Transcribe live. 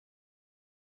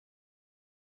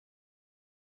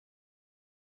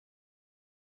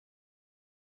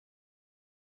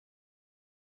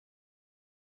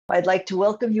I'd like to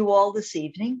welcome you all this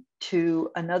evening to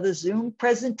another Zoom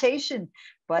presentation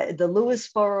by the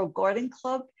Lewisboro Garden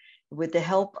Club with the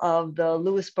help of the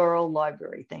Lewisboro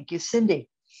Library. Thank you, Cindy.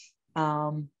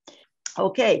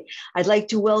 Okay, I'd like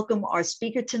to welcome our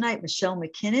speaker tonight, Michele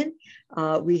Mackinnon.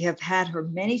 We have had her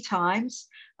many times.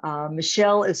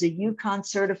 Michele is a Yukon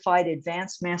certified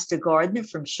advanced master gardener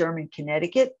from Sherman,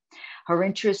 Connecticut. Her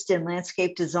interest in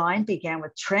landscape design began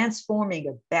with transforming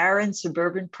a barren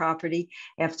suburban property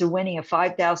after winning a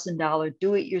 $5,000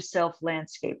 do-it-yourself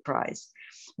landscape prize.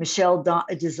 Michele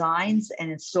designs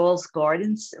and installs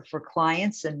gardens for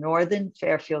clients in northern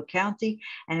Fairfield County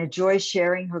and enjoys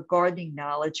sharing her gardening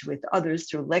knowledge with others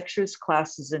through lectures,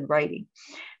 classes, and writing.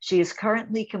 She is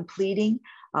currently completing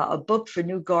a book for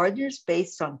new gardeners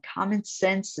based on common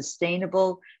sense,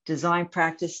 sustainable design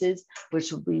practices,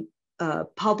 which will be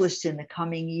published in the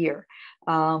coming year.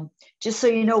 Just so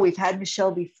you know, we've had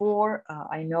Michele before.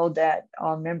 I know that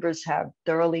our members have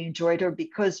thoroughly enjoyed her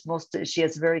because she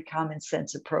has a very common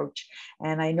sense approach.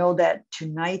 And I know that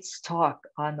tonight's talk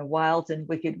on the wild and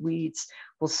wicked weeds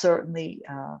will certainly,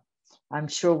 I'm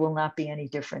sure will not be any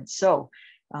different. So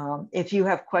if you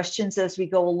have questions as we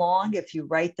go along, if you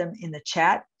write them in the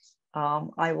chat,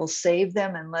 I will save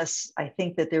them unless I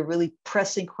think that they're really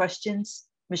pressing questions,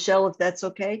 Michele, if that's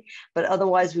okay. But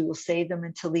otherwise, we will save them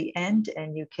until the end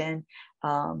and you can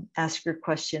ask your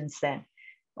questions then.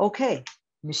 Okay,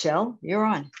 Michele, you're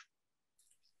on.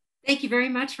 Thank you very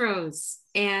much, Rose.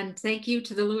 And thank you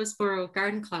to the Lewisboro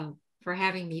Garden Club for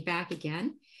having me back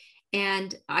again.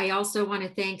 And I also want to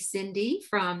thank Cindy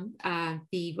from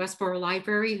the Westboro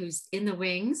Library, who's in the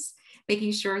wings,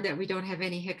 making sure that we don't have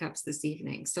any hiccups this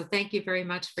evening. So thank you very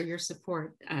much for your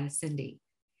support, Cindy.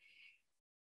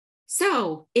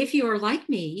 So if you are like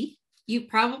me, you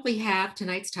probably have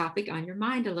tonight's topic on your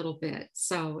mind a little bit.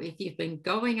 So if you've been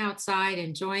going outside,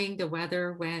 enjoying the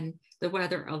weather when the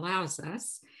weather allows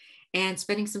us, and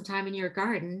spending some time in your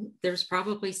garden, there's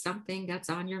probably something that's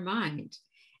on your mind.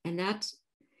 And that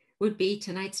would be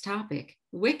tonight's topic,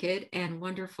 wicked and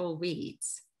wonderful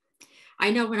weeds.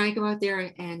 I know when I go out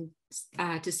there and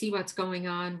to see what's going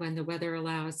on when the weather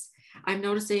allows, I'm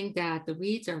noticing that the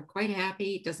weeds are quite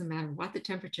happy. It doesn't matter what the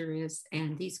temperature is.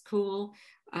 And these cool,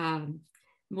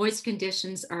 moist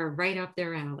conditions are right up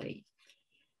their alley.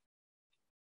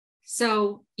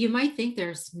 So you might think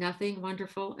there's nothing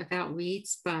wonderful about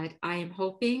weeds, but I am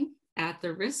hoping, at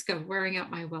the risk of wearing out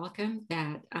my welcome,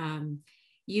 that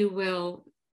you will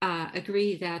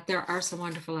agree that there are some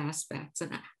wonderful aspects.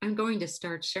 And I'm going to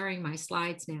start sharing my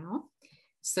slides now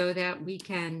so that we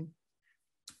can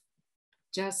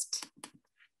just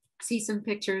see some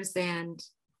pictures and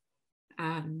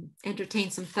entertain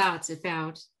some thoughts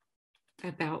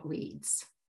about weeds.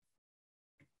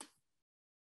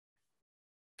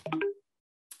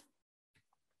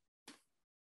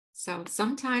 So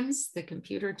sometimes the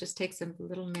computer just takes a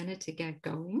little minute to get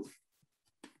going.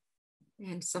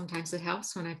 And sometimes it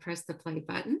helps when I press the play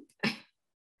button.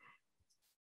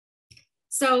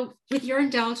 So with your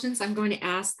indulgence, I'm going to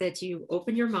ask that you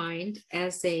open your mind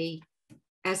as a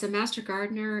master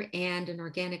gardener and an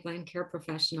organic land care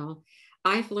professional.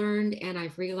 I've learned and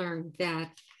I've relearned that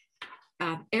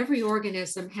every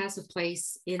organism has a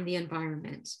place in the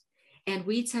environment, and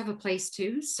weeds have a place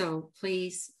too. So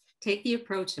please take the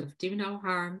approach of do no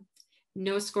harm,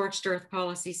 no scorched earth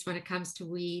policies when it comes to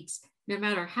weeds, no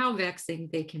matter how vexing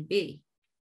they can be.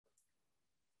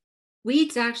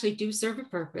 Weeds actually do serve a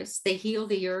purpose. They heal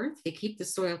the earth, they keep the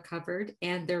soil covered,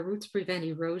 and their roots prevent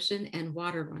erosion and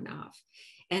water runoff.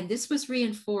 And this was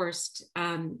reinforced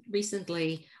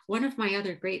recently. One of my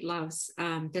other great loves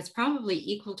that's probably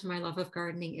equal to my love of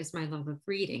gardening is my love of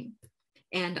reading.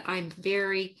 And I'm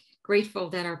very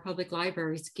grateful that our public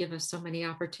libraries give us so many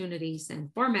opportunities and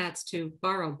formats to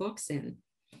borrow books in.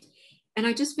 And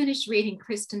I just finished reading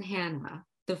Kristen Hanna,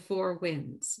 The Four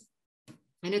Winds.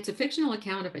 And it's a fictional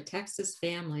account of a Texas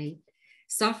family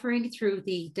suffering through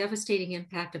the devastating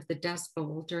impact of the Dust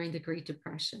Bowl during the Great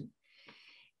Depression.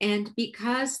 And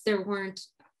because there weren't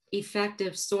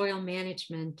effective soil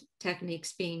management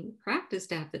techniques being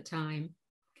practiced at the time,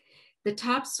 the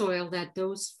topsoil that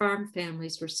those farm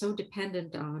families were so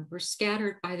dependent on were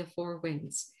scattered by the four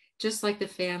winds, just like the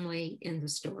family in the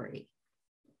story.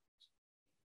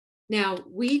 Now,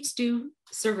 weeds do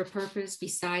serve a purpose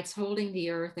besides holding the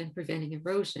earth and preventing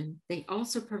erosion. They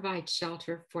also provide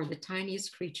shelter for the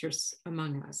tiniest creatures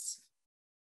among us.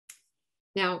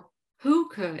 Now, who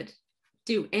could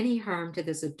do any harm to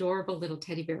this adorable little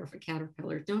teddy bear of a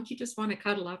caterpillar? Don't you just want to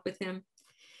cuddle up with him?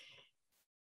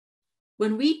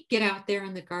 When we get out there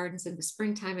in the gardens in the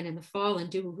springtime and in the fall and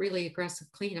do really aggressive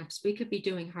cleanups, we could be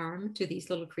doing harm to these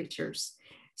little creatures.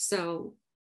 So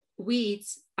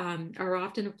weeds are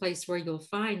often a place where you'll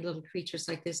find little creatures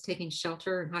like this taking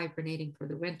shelter and hibernating for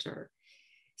the winter.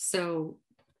 So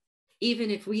even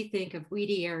if we think of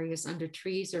weedy areas under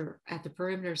trees or at the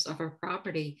perimeters of our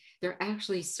property, they're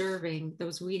actually serving,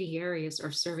 those weedy areas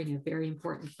are serving a very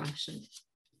important function.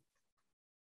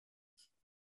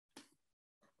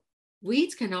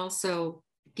 Weeds can also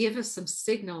give us some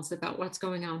signals about what's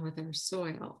going on with our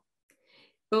soil.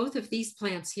 Both of these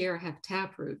plants here have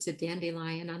tap roots, a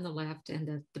dandelion on the left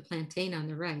and the plantain on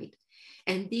the right.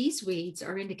 And these weeds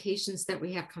are indications that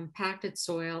we have compacted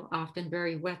soil, often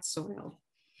very wet soil.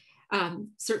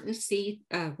 Certain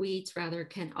weeds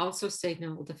can also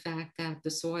signal the fact that the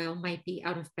soil might be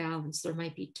out of balance. There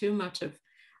might be too much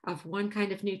of one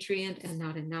kind of nutrient and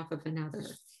not enough of another.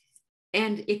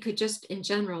 And it could just in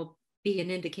general be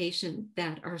an indication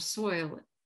that our soil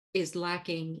is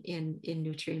lacking in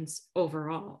nutrients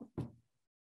overall.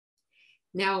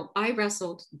 Now, I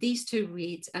wrestled these two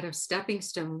weeds out of stepping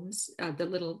stones, the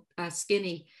little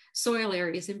skinny soil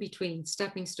areas in between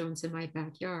stepping stones in my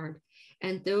backyard.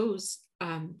 And those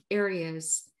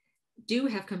areas do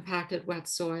have compacted wet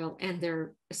soil, and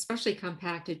they're especially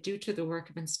compacted due to the work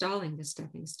of installing the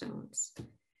stepping stones.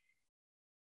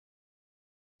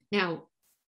 Now,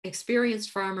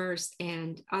 experienced farmers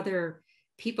and other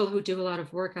people who do a lot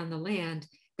of work on the land,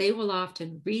 they will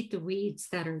often read the weeds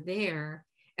that are there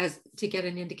as to get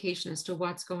an indication as to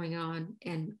what's going on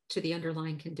and to the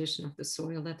underlying condition of the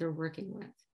soil that they're working with.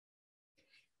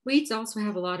 Weeds also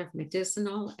have a lot of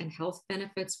medicinal and health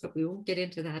benefits, but we won't get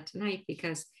into that tonight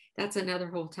because that's another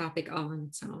whole topic all on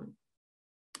its own.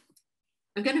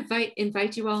 I'm going to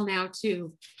invite you all now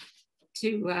to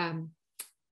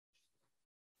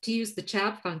use the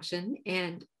chat function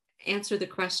and answer the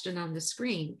question on the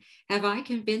screen. Have I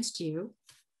convinced you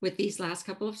with these last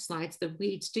couple of slides that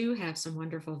weeds do have some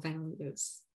wonderful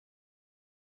values?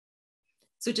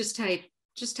 So just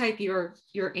type your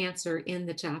answer in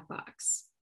the chat box.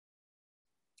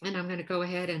 And I'm going to go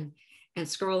ahead and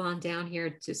scroll on down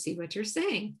here to see what you're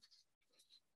saying.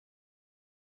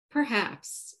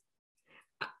 Perhaps.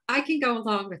 I can go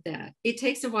along with that. It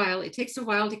takes a while. It takes a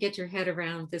while to get your head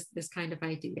around this kind of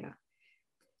idea.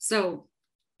 So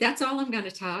that's all I'm going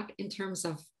to talk in terms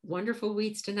of wonderful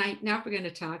weeds tonight. Now we're going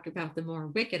to talk about the more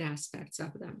wicked aspects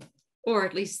of them, or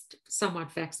at least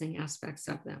somewhat vexing aspects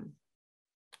of them.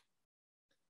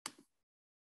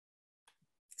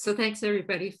 So thanks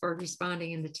everybody for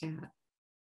responding in the chat.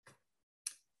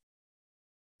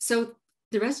 So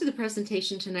the rest of the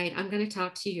presentation tonight, I'm going to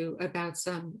talk to you about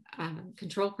some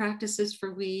control practices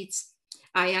for weeds.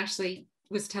 I actually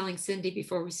was telling Cindy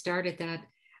before we started that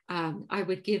I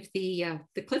would give the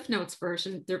Cliff Notes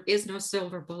version. There is no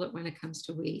silver bullet when it comes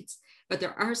to weeds, but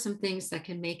there are some things that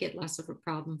can make it less of a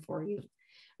problem for you.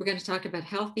 We're going to talk about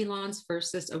healthy lawns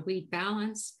versus a weed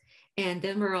balance. And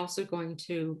then we're also going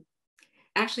to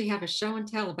actually have a show and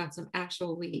tell about some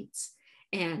actual weeds.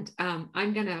 And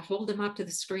I'm going to hold them up to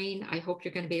the screen. I hope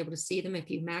you're going to be able to see them if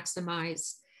you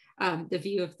maximize the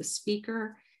view of the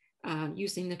speaker.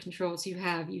 Using the controls you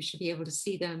have, you should be able to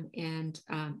see them. And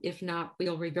if not,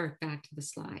 we'll revert back to the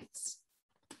slides.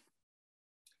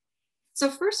 So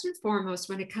first and foremost,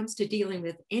 when it comes to dealing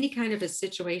with any kind of a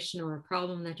situation or a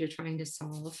problem that you're trying to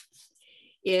solve,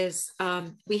 is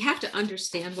we have to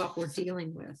understand what we're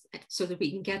dealing with so that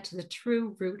we can get to the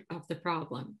true root of the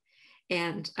problem.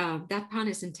 And that pun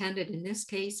is intended in this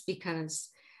case because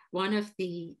one of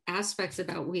the aspects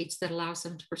about weeds that allows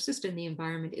them to persist in the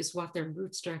environment is what their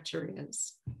root structure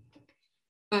is.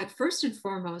 But first and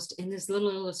foremost, in this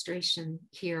little illustration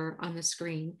here on the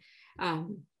screen,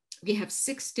 we have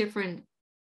 6 different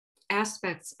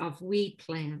aspects of weed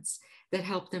plants that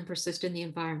help them persist in the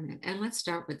environment. And let's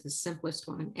start with the simplest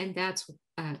one, and that's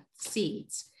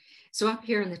seeds. So up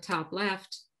here in the top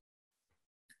left,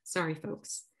 sorry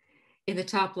folks, in the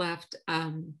top left,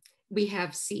 we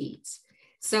have seeds.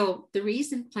 So the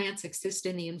reason plants exist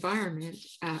in the environment,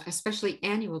 especially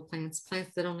annual plants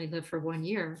that only live for 1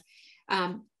 year,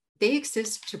 they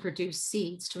exist to produce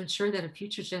seeds to ensure that a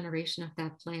future generation of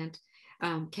that plant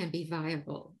can be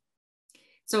viable.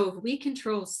 So if we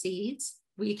control seeds,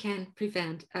 we can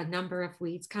prevent a number of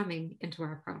weeds coming into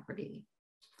our property.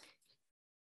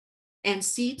 And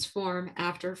seeds form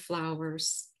after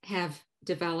flowers have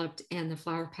developed and the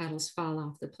flower petals fall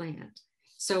off the plant.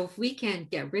 So if we can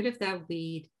get rid of that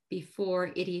weed before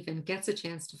it even gets a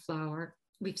chance to flower,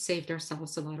 we've saved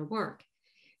ourselves a lot of work.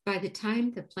 By the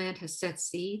time the plant has set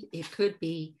seed, it could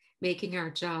be making our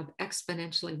job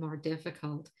exponentially more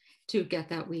difficult to get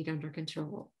that weed under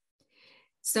control.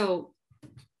 So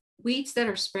weeds that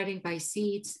are spreading by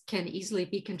seeds can easily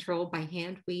be controlled by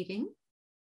hand weeding.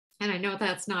 And I know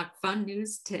that's not fun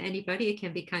news to anybody. It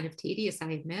can be kind of tedious,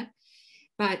 I admit.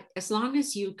 But as long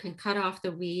as you can cut off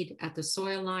the weed at the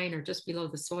soil line or just below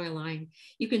the soil line,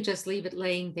 you can just leave it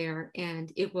laying there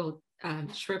and it will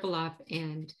shrivel up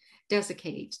and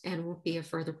desiccate and won't be a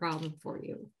further problem for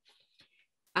you.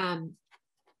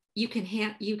 You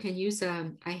can use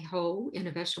a hoe in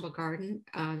a vegetable garden,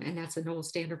 and that's an old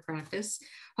standard practice.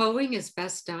 Hoeing is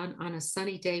best done on a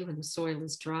sunny day when the soil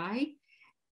is dry.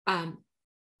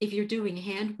 If you're doing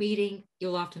hand weeding,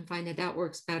 you'll often find that that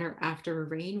works better after a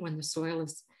rain when the soil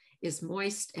is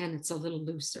moist and it's a little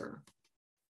looser.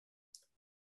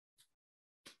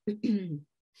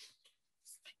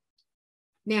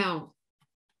 Now,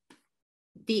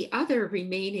 the other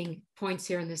remaining points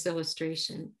here in this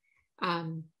illustration,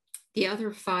 the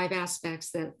other 5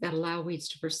 aspects that allow weeds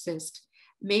to persist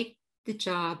make the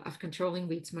job of controlling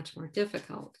weeds much more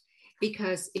difficult.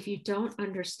 Because if you don't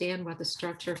understand what the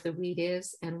structure of the weed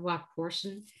is and what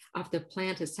portion of the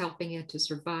plant is helping it to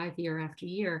survive year after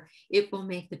year, it will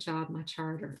make the job much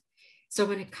harder. So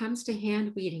when it comes to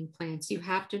hand weeding plants, you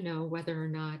have to know whether or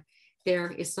not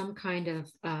there is some kind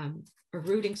of a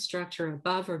rooting structure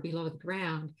above or below the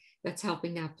ground that's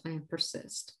helping that plant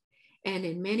persist. And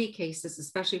in many cases,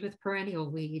 especially with perennial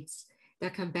weeds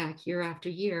that come back year after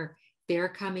year, they're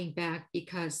coming back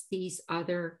because these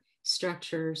other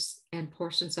structures and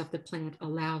portions of the plant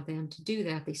allow them to do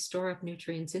that. They store up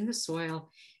nutrients in the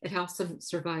soil. It helps them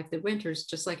survive the winters,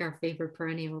 just like our favorite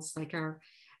perennials, like our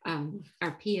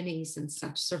peonies and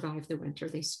such survive the winter.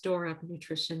 They store up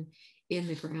nutrition in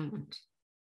the ground.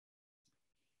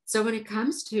 So when it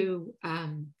comes to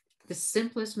the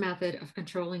simplest method of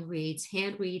controlling weeds,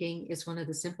 hand weeding is one of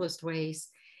the simplest ways,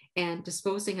 and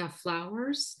disposing of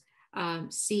flowers,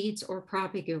 seeds, or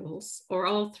propagules, or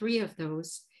all 3 of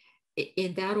those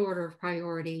in that order of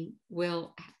priority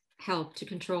will help to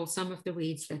control some of the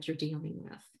weeds that you're dealing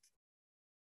with.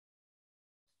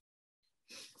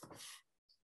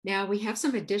 Now we have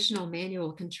some additional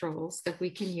manual controls that we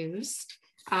can use.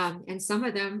 And some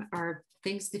of them are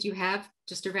things that you have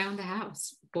just around the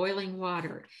house. Boiling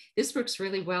water. This works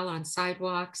really well on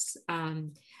sidewalks,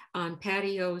 on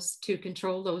patios to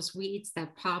control those weeds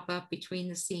that pop up between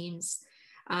the seams.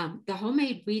 The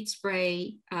homemade weed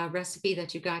spray recipe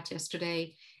that you got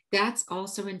yesterday, that's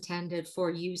also intended for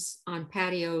use on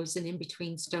patios and in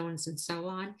between stones and so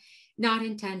on. Not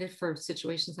intended for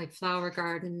situations like flower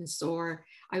gardens, or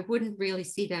I wouldn't really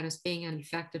see that as being an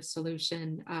effective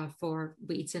solution for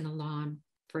weeds in a lawn,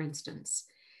 for instance.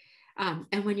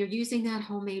 And when you're using that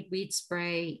homemade weed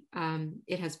spray,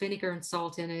 it has vinegar and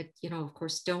salt in it. You know, of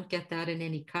course, don't get that in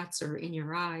any cuts or in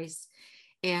your eyes.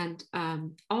 And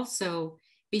also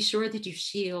be sure that you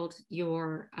shield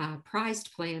your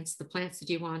prized plants, the plants that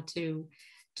you want to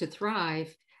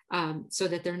thrive, so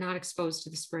that they're not exposed to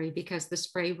the spray, because the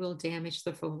spray will damage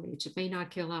the foliage. It may not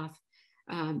kill off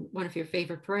one of your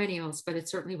favorite perennials, but it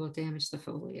certainly will damage the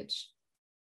foliage.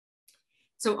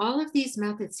 So all of these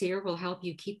methods here will help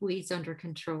you keep weeds under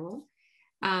control.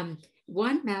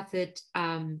 One method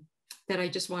that I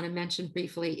just want to mention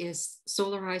briefly is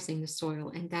solarizing the soil,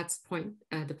 and that's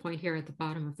the point here at the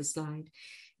bottom of the slide.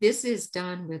 This is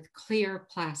done with clear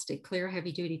plastic, clear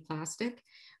heavy-duty plastic,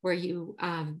 where you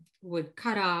would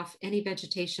cut off any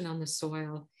vegetation on the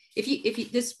soil.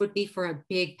 This would be for a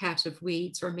big patch of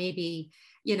weeds, or maybe,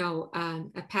 you know,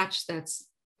 a patch that's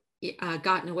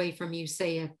gotten away from you,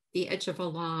 say at the edge of a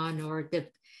lawn, or the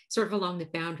sort of along the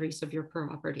boundaries of your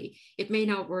property. It may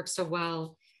not work so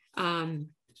well.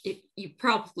 You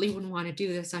probably wouldn't want to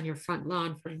do this on your front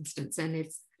lawn, for instance, and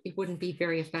it wouldn't be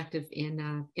very effective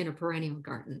in a perennial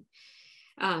garden.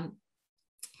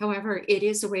 However, it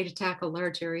is a way to tackle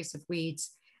large areas of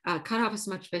weeds. Cut off as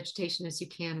much vegetation as you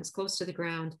can, as close to the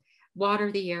ground,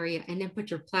 water the area, and then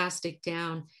put your plastic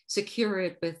down, secure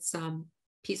it with some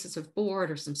pieces of board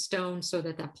or some stone so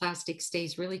that that plastic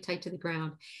stays really tight to the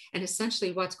ground. And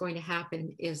essentially what's going to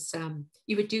happen is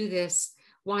you would do this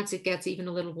once it gets even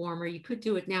a little warmer. You could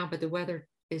do it now, but the weather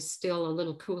is still a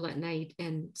little cool at night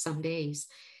and some days.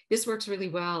 This works really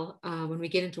well when we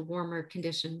get into warmer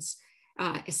conditions.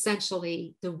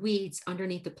 Essentially, the weeds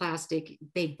underneath the plastic,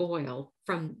 they boil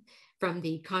from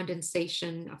the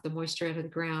condensation of the moisture out of the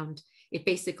ground. It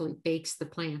basically bakes the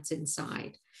plants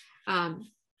inside.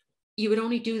 You would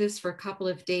only do this for a couple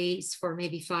of days, for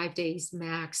maybe 5 days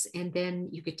max, and then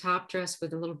you could top dress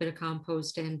with a little bit of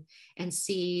compost and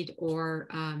seed, or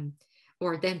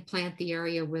then plant the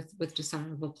area with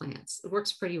desirable plants. It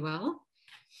works pretty well.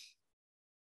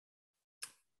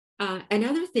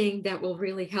 Another thing that will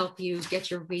really help you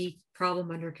get your weed problem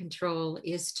under control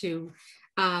is to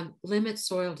limit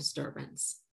soil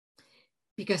disturbance.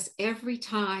 because every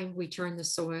time we turn the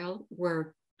soil,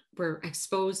 we're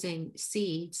exposing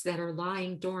seeds that are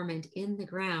lying dormant in the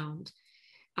ground,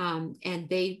 and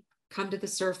they come to the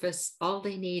surface. All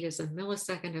they need is a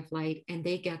millisecond of light, and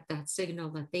they get that signal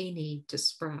that they need to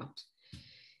sprout.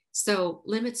 So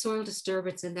limit soil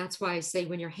disturbance, and that's why I say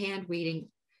when you're hand weeding,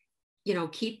 you know,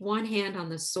 keep one hand on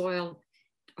the soil,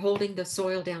 holding the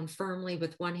soil down firmly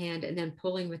with one hand, and then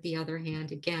pulling with the other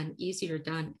hand. Again, easier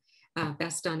done,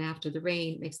 best done after the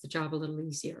rain, makes the job a little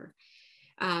easier.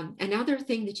 Another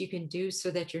thing that you can do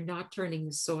so that you're not turning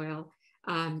the soil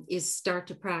is start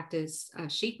to practice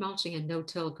sheet mulching and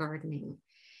no-till gardening.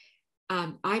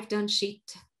 I've done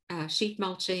sheet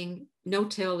mulching.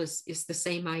 No-till is the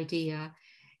same idea.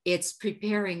 It's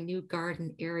preparing new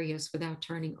garden areas without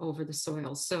turning over the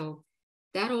soil. So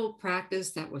that old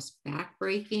practice that was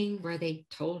backbreaking, where they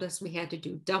told us we had to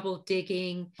do double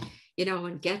digging, you know,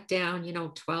 and get down, you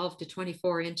know, 12 to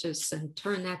 24 inches and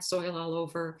turn that soil all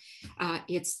over.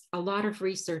 It's a lot of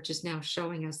research is now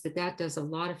showing us that that does a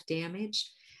lot of damage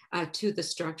to the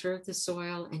structure of the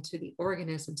soil and to the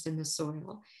organisms in the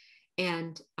soil.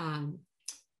 And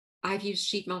I've used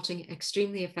sheet mulching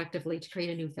extremely effectively to create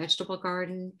a new vegetable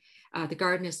garden. The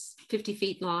garden is 50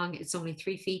 feet long. It's only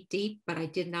 3 feet deep, but I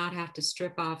did not have to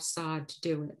strip off sod to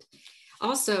do it.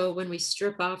 Also, when we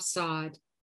strip off sod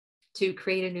to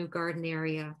create a new garden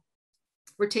area,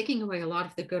 we're taking away a lot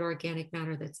of the good organic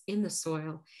matter that's in the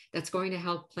soil that's going to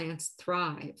help plants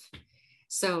thrive.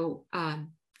 So a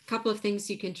couple of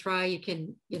things you can try. You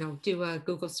can, you know, do a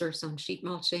Google search on sheet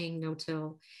mulching,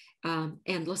 no-till.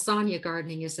 And lasagna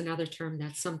gardening is another term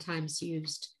that's sometimes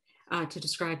used to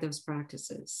describe those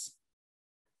practices.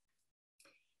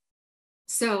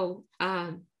 So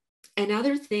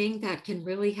another thing that can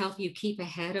really help you keep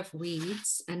ahead of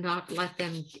weeds and not let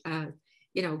them,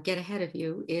 you know, get ahead of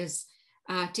you is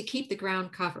to keep the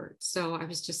ground covered. So I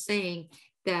was just saying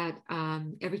that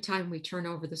every time we turn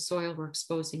over the soil, we're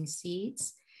exposing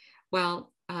seeds.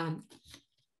 Well, a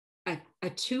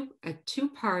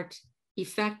two-part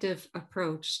effective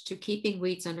approach to keeping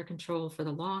weeds under control for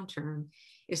the long term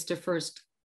is to first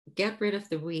get rid of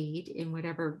the weed in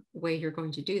whatever way you're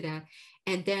going to do that,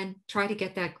 and then try to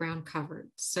get that ground covered.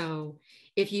 So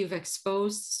if you've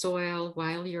exposed soil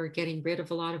while you're getting rid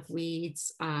of a lot of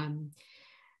weeds,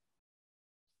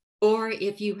 or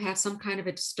if you have some kind of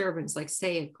a disturbance, like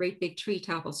say a great big tree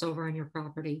topples over on your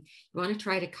property, you want to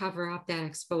try to cover up that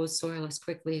exposed soil as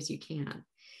quickly as you can.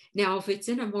 Now, if it's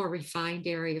in a more refined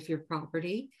area of your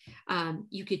property,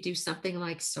 you could do something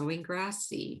like sowing grass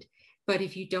seed. But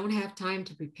if you don't have time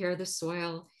to prepare the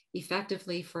soil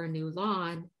effectively for a new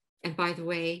lawn, and by the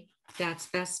way, that's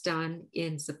best done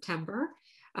in September,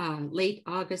 late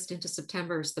August into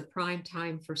September is the prime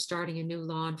time for starting a new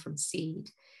lawn from seed.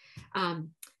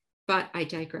 But I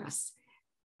digress.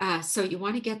 So you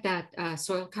want to get that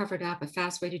soil covered up. A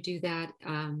fast way to do that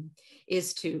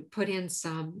is to put in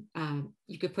some,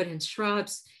 you could put in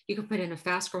shrubs, you could put in a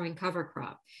fast growing cover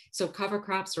crop. So cover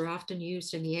crops are often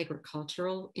used in the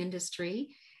agricultural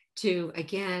industry to,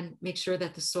 again, make sure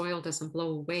that the soil doesn't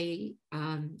blow away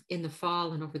in the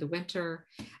fall and over the winter.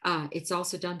 It's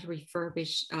also done to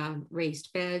refurbish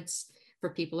raised beds for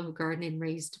people who garden in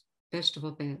raised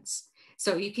vegetable beds.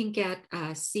 So you can get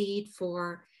seed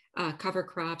for cover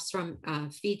crops from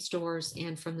feed stores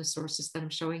and from the sources that I'm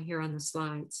showing here on the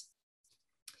slides.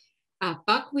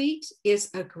 Buckwheat is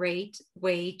a great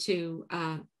way to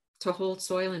hold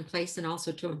soil in place and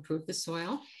also to improve the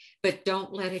soil, but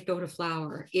don't let it go to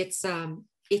flower. It's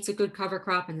a good cover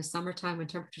crop in the summertime when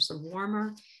temperatures are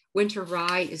warmer. Winter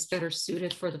rye is better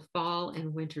suited for the fall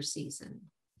and winter season.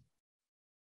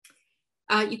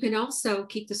 You can also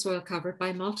keep the soil covered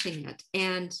by mulching it.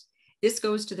 And this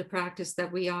goes to the practice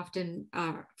that we often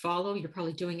follow. You're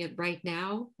probably doing it right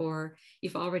now, or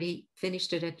you've already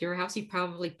finished it at your house. You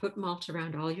probably put mulch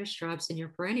around all your shrubs in your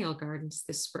perennial gardens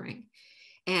this spring.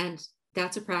 And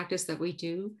that's a practice that we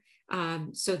do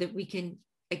so that we can,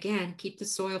 again, keep the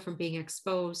soil from being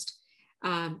exposed,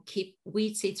 keep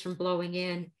weed seeds from blowing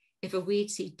in. If a weed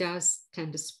seed does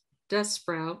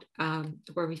sprout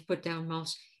where we've put down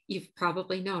mulch, you've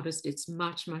probably noticed it's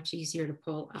much, much easier to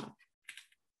pull up.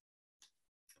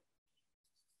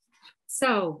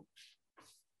 So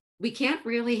we can't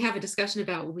really have a discussion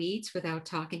about weeds without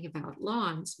talking about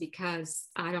lawns, because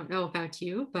I don't know about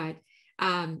you, but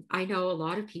I know a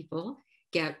lot of people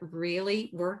get really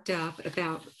worked up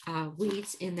about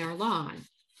weeds in their lawn.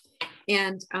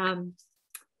 And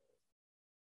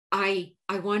I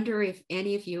wonder if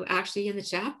any of you, actually in the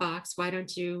chat box, why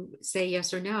don't you say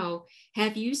yes or no?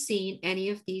 Have you seen any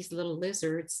of these little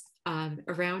lizards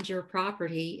around your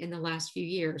property in the last few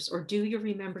years? Or do you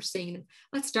remember seeing them?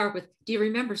 Let's start with, do you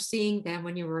remember seeing them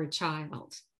when you were a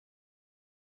child?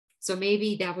 So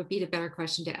maybe that would be the better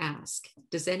question to ask.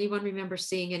 Does anyone remember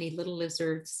seeing any little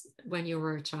lizards when you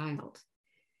were a child?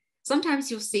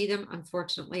 Sometimes you'll see them,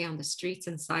 unfortunately, on the streets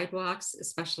and sidewalks,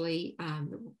 especially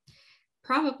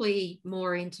probably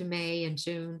more into May and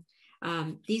June.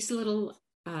 These little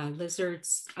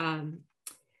lizards,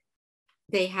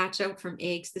 they hatch out from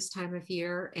eggs this time of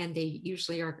year, and they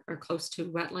usually are close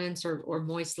to wetlands or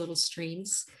moist little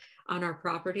streams on our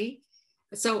property.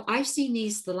 So I've seen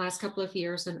these the last couple of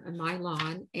years on my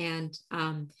lawn, and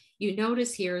you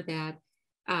notice here that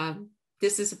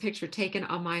this is a picture taken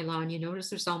on my lawn. You notice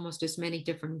there's almost as many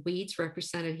different weeds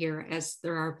represented here as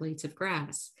there are blades of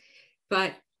grass.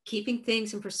 But keeping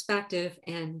things in perspective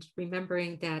and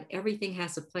remembering that everything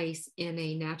has a place in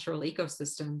a natural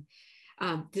ecosystem,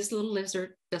 this little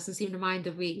lizard doesn't seem to mind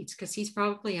the weeds because he's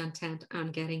probably intent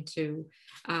on getting to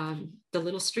the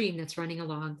little stream that's running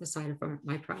along the side of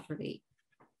my property.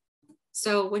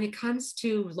 So when it comes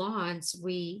to lawns,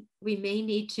 we may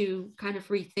need to kind of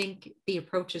rethink the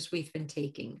approaches we've been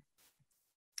taking.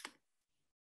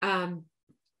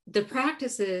 The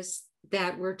practices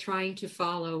that we're trying to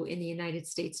follow in the United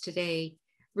States today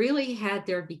really had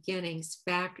their beginnings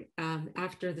back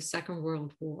after the Second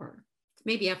World War,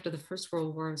 maybe after the First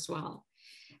World War as well.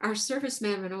 Our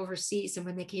servicemen went overseas, and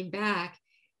when they came back,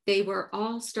 they were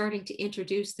all starting to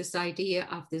introduce this idea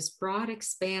of this broad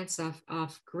expanse of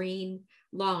green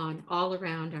lawn all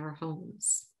around our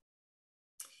homes.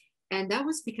 And that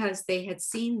was because they had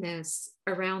seen this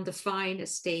around the fine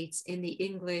estates in the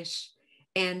English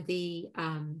and the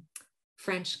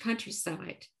French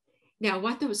countryside. Now,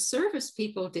 what those service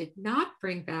people did not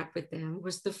bring back with them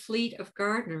was the fleet of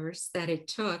gardeners that it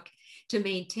took to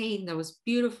maintain those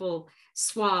beautiful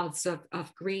swaths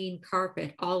of green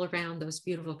carpet all around those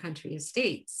beautiful country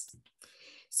estates.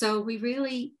 So we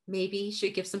really maybe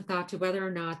should give some thought to whether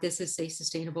or not this is a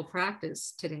sustainable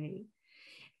practice today.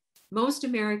 Most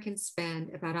Americans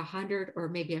spend about 100, or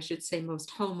maybe I should say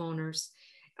most homeowners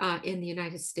in the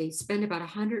United States spend about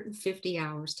 150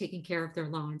 hours taking care of their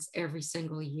lawns every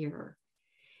single year.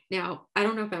 Now, I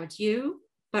don't know about you,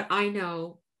 but I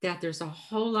know that there's a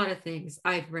whole lot of things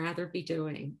I'd rather be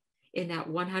doing in that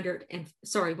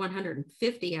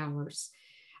 150 hours.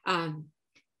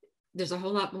 There's a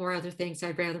whole lot more other things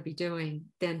I'd rather be doing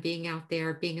than being out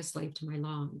there being a slave to my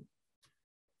lawn.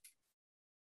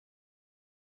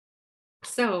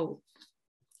 So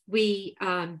we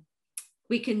can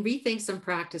rethink some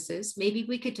practices. Maybe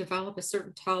we could develop a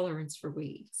certain tolerance for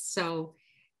weeds. So,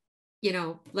 you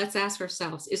know, let's ask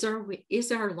ourselves, is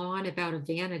our lawn about a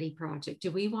vanity project?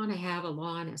 Do we want to have a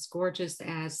lawn as gorgeous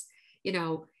as, you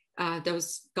know,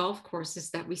 those golf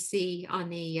courses that we see on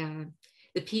the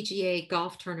PGA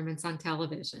golf tournaments on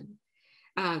television?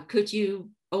 Could you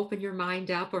open your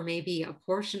mind up, or maybe a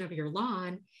portion of your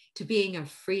lawn, to being a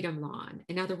freedom lawn?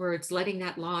 In other words, letting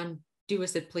that lawn do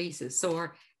as it pleases. So,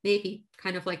 or maybe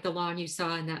kind of like the lawn you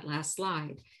saw in that last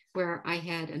slide, where I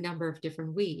had a number of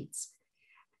different weeds.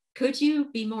 Could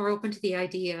you be more open to the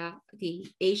idea,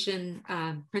 the Asian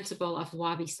principle of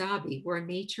wabi-sabi, where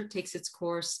nature takes its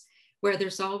course, where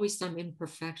there's always some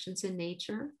imperfections in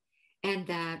nature, and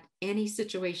that any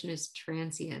situation is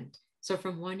transient. So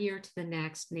from one year to the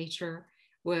next, nature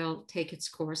will take its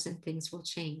course and things will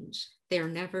change. They're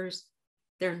never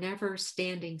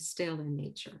standing still in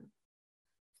nature.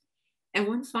 And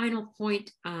one final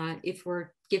point, if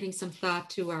we're giving some thought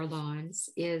to our lawns,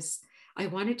 is I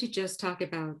wanted to just talk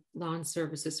about lawn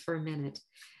services for a minute.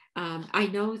 I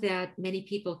know that many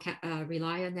people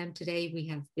rely on them today. We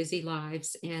have busy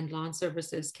lives, and lawn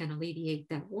services can alleviate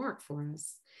that work for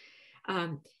us.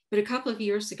 But a couple of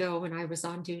years ago, when I was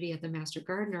on duty at the Master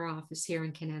Gardener office here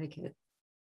in Connecticut,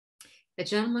 a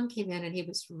gentleman came in and he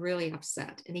was really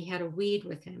upset, and he had a weed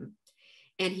with him,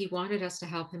 and he wanted us to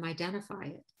help him identify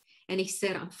it. And he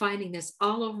said, I'm finding this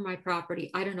all over my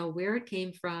property. I don't know where it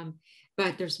came from,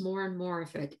 but there's more and more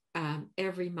of it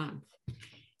every month.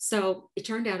 So it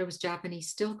turned out it was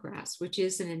Japanese stiltgrass, which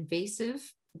is an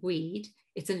invasive weed.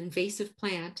 It's an invasive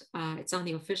plant. It's on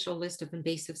the official list of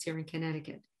invasives here in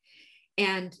Connecticut.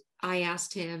 And I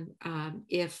asked him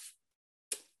if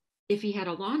he had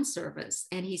a lawn service,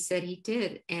 and he said he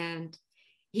did. And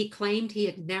he claimed he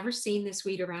had never seen this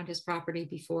weed around his property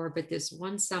before, but this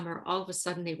one summer, all of a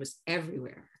sudden it was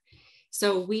everywhere.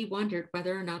 So we wondered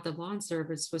whether or not the lawn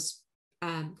service was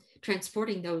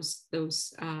transporting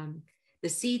the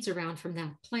seeds around from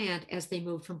that plant as they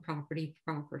moved from property to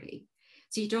property.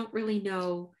 So you don't really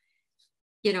know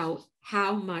you know,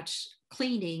 how much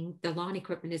cleaning the lawn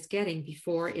equipment is getting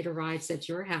before it arrives at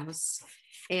your house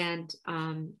and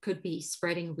could be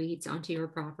spreading weeds onto your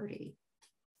property.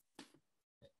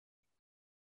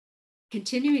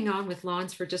 Continuing on with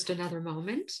lawns for just another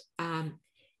moment,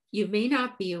 you may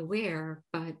not be aware,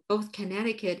 but both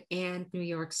Connecticut and New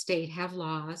York State have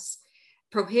laws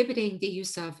prohibiting the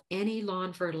use of any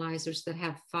lawn fertilizers that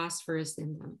have phosphorus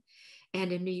in them.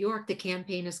 And in New York, the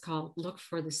campaign is called Look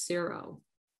for the Zero.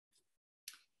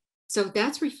 So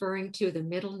that's referring to the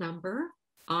middle number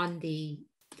on the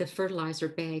fertilizer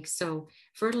bags. So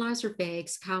fertilizer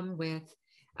bags come with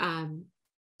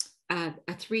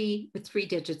three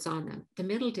digits on them. The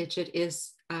middle digit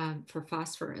is for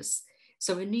phosphorus.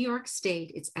 So in New York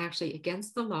State, it's actually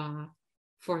against the law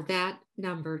for that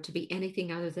number to be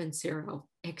anything other than 0,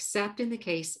 except in the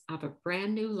case of a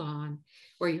brand new lawn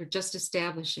where you're just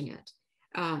establishing it.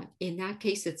 In that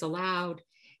case, it's allowed.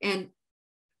 And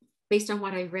based on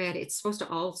what I read, it's supposed to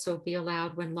also be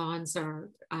allowed when lawns are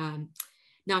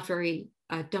not very,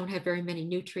 don't have very many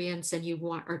nutrients and you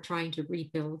are trying to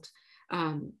rebuild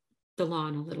the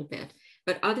lawn a little bit.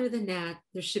 But other than that,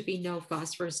 there should be no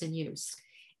phosphorus in use.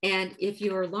 And if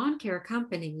your lawn care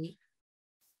company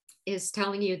is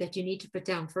telling you that you need to put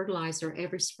down fertilizer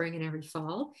every spring and every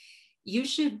fall, you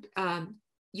should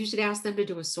ask them to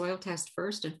do a soil test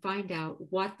first and find out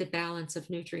what the balance of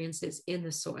nutrients is in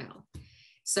the soil.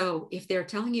 So if they're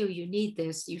telling you you need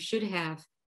this, you should have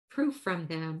proof from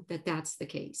them that that's the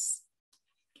case.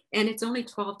 And it's only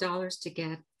 $12 to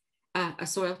get a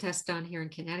soil test done here in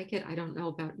Connecticut. I don't know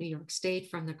about New York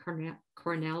State from the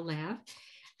Cornell lab,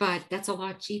 but that's a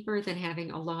lot cheaper than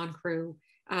having a lawn crew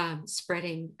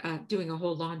doing a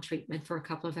whole lawn treatment for a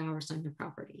couple of hours on your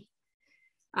property.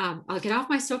 I'll get off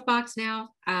my soapbox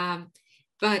now.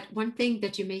 But one thing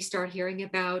that you may start hearing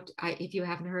about, if you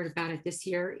haven't heard about it this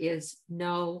year, is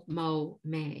no mow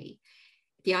May.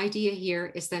 The idea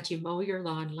here is that you mow your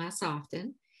lawn less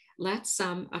often. Let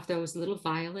some of those little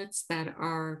violets that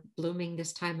are blooming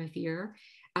this time of year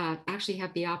actually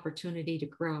have the opportunity to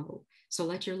grow. So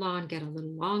let your lawn get a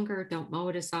little longer. Don't mow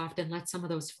it as often. Let some of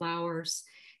those flowers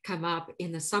come up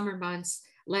in the summer months.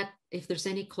 If there's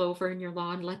any clover in your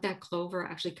lawn, let that clover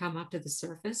actually come up to the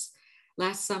surface.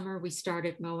 Last summer, we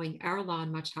started mowing our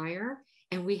lawn much higher,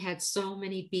 and we had so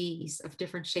many bees of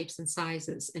different shapes and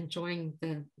sizes enjoying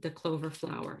the clover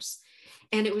flowers.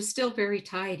 And it was still very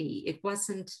tidy. It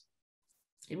wasn't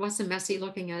messy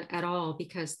looking at all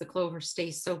because the clover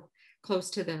stays so close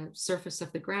to the surface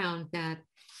of the ground that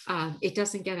it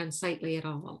doesn't get unsightly at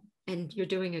all. And you're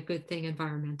doing a good thing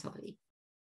environmentally.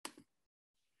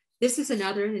 This is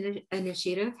another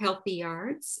initiative, Healthy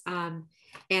Yards.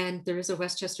 And there is a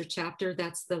Westchester chapter.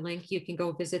 That's the link. You can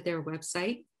go visit their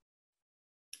website.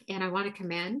 And I want to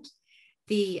commend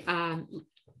the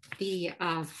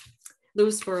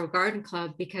Lewisboro Garden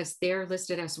Club because they're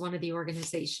listed as one of the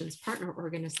partner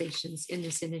organizations in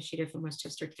this initiative from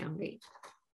Westchester County.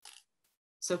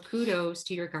 So kudos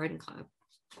to your garden club.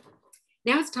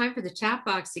 Now it's time for the chat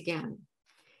box again.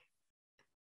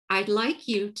 I'd like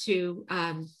you to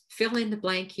fill in the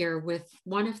blank here with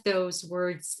one of those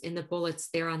words in the bullets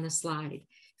there on the slide.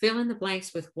 Fill in the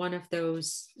blanks with one of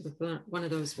those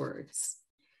words.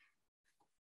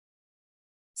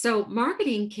 So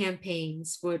marketing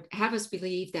campaigns would have us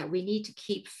believe that we need to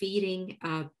keep feeding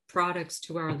products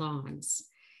to our lawns.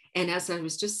 And as I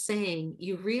was just saying,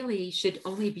 you really should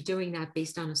only be doing that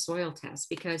based on a soil test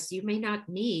because you may not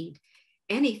need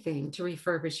anything to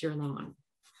refurbish your lawn.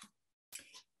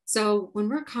 So when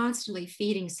we're constantly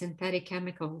feeding synthetic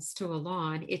chemicals to a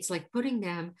lawn, it's like putting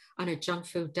them on a junk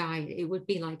food diet. It would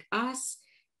be like us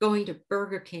going to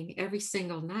Burger King every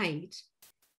single night,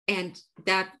 and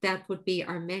that would be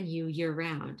our menu year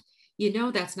round. You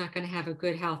know that's not going to have a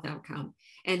good health outcome.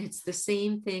 And it's the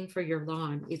same thing for your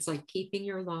lawn. It's like keeping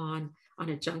your lawn on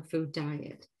a junk food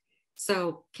diet.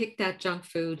 So kick that junk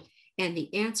food. And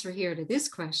the answer here to this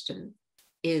question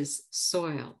is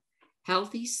soil.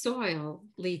 Healthy soil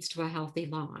leads to a healthy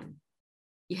lawn.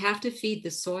 You have to feed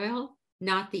the soil,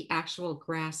 not the actual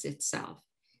grass itself.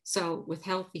 So with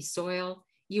healthy soil,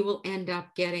 you will end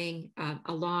up getting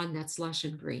a lawn that's lush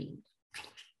and green.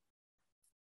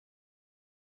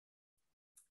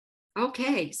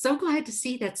 Okay, so glad to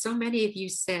see that so many of you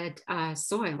said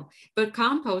soil, but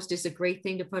compost is a great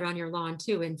thing to put on your lawn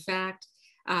too. In fact,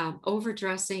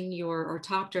 overdressing or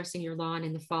top dressing your lawn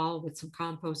in the fall with some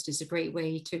compost is a great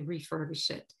way to refurbish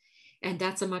it. And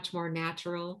that's a much more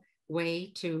natural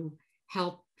way to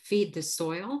help feed the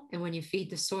soil. And when you feed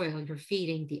the soil, you're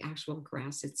feeding the actual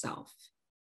grass itself.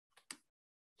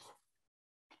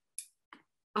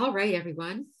 All right,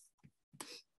 everyone.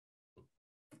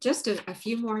 Just a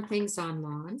few more things on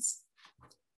lawns.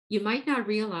 You might not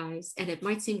realize, and it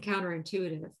might seem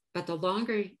counterintuitive, but the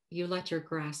longer you let your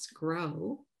grass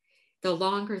grow, the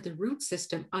longer the root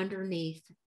system underneath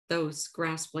those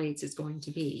grass blades is going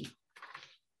to be.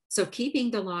 So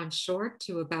keeping the lawn short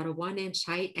to about a 1-inch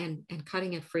height and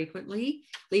cutting it frequently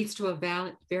leads to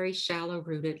a very shallow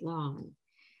rooted lawn.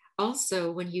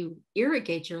 Also, when you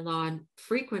irrigate your lawn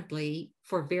frequently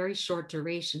for very short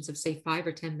durations of say 5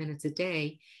 or 10 minutes a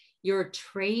day, you're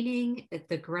training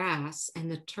the grass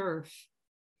and the turf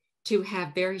to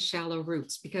have very shallow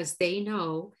roots because they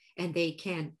know and they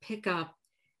can pick up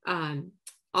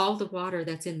all the water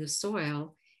that's in the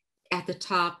soil at the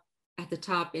top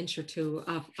inch or two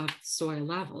of soil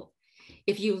level.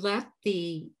 If you let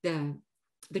the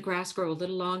grass grow a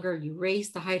little longer, you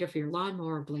raise the height of your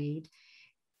lawnmower blade,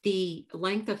 the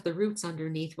length of the roots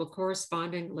underneath will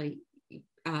correspondingly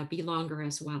be longer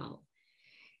as well.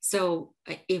 So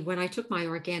when I took my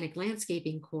organic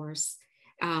landscaping course,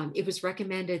 it was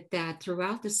recommended that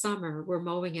throughout the summer, we're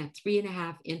mowing at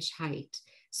 3.5-inch height.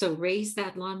 So raise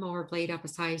that lawnmower blade up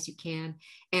as high as you can.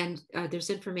 And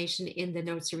there's information in the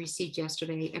notes you received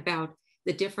yesterday about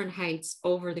the different heights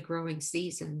over the growing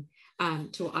season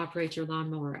to operate your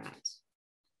lawnmower at.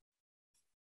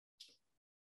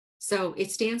 So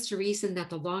it stands to reason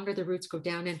that the longer the roots go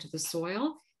down into the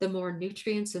soil, the more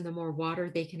nutrients and the more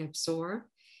water they can absorb.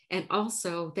 And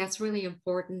also that's really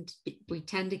important. We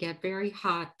tend to get very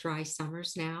hot, dry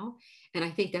summers now. And I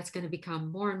think that's going to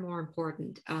become more and more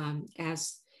important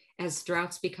as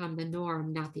droughts become the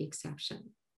norm, not the exception.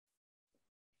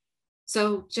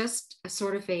 So just a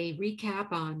sort of a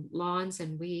recap on lawns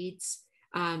and weeds.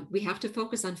 We have to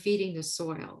focus on feeding the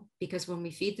soil because when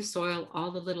we feed the soil,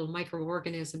 all the little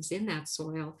microorganisms in that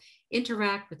soil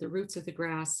interact with the roots of the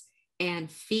grass and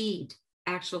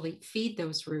actually feed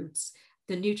those roots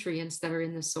the nutrients that are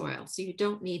in the soil. So you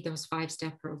don't need those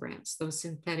 5-step programs, those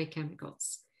synthetic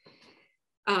chemicals.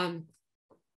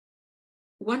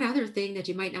 One other thing that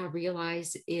you might not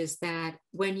realize is that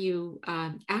when you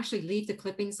actually leave the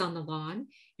clippings on the lawn,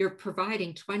 you're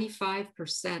providing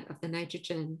 25% of the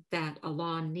nitrogen that a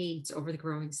lawn needs over the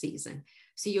growing season.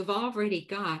 So you've already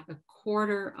got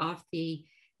 1/4 of the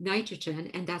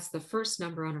nitrogen, and that's the first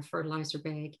number on a fertilizer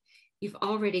bag. You've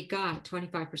already got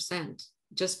 25%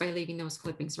 just by leaving those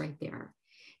clippings right there.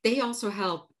 They also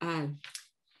help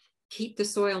keep the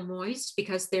soil moist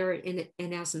because they're in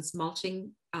essence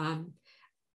mulching,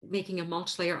 making a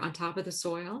mulch layer on top of the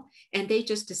soil, and they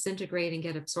just disintegrate and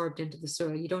get absorbed into the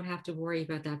soil. You don't have to worry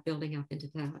about that building up into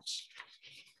thatch.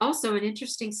 Also, an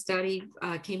interesting study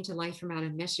came to light from out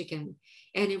of Michigan,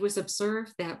 and it was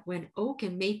observed that when oak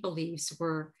and maple leaves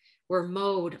were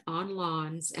mowed on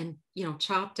lawns and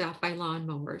chopped up by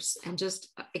lawnmowers and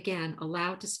just again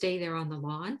allowed to stay there on the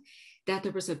lawn, that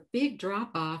there was a big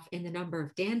drop off in the number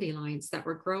of dandelions that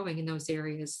were growing in those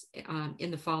areas in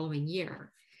the following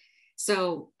year.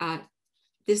 So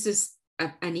this is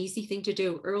an easy thing to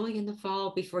do early in the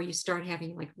fall before you start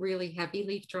having like really heavy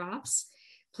leaf drops.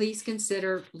 Please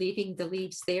consider leaving the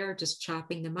leaves there, just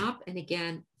chopping them up. And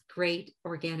again, great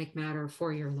organic matter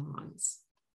for your lawns.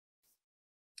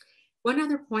 One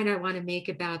other point I want to make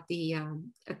about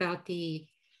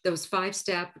those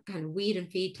 5-step kind of weed and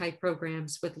feed type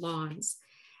programs with lawns.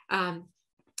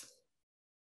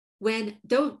 When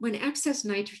excess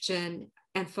nitrogen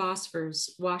and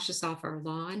phosphorus washes off our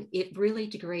lawn, it really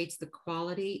degrades the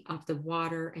quality of the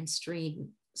water and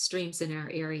streams in our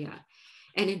area.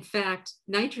 And in fact,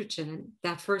 nitrogen,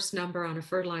 that first number on a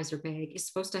fertilizer bag, is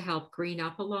supposed to help green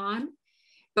up a lawn.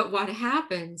 But what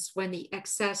happens when the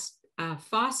excess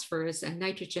phosphorus and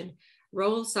nitrogen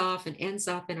rolls off and ends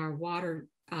up in our water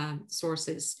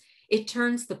sources, it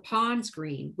turns the ponds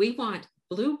green. We want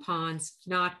blue ponds,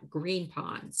 not green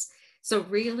ponds. So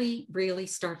really, really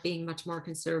start being much more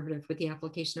conservative with the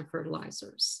application of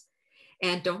fertilizers.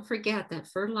 And don't forget that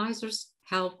fertilizers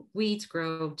help weeds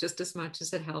grow just as much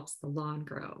as it helps the lawn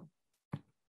grow.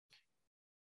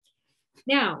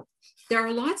 Now, there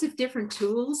are lots of different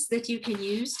tools that you can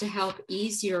use to help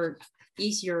ease your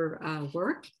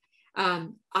work.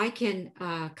 I can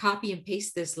copy and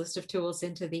paste this list of tools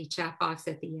into the chat box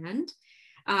at the end.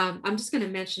 I'm just going to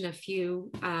mention a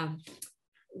few.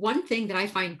 One thing that I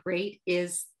find great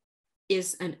is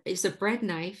a bread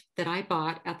knife that I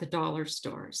bought at the dollar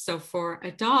store. So for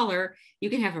 $1, you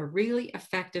can have a really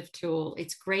effective tool.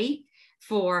 It's great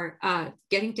for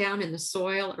getting down in the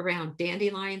soil around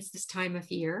dandelions this time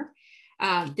of year.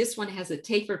 This one has a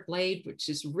tapered blade, which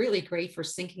is really great for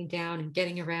sinking down and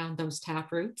getting around those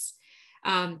tap roots.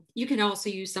 You can also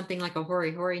use something like a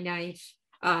hori-hori knife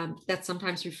that's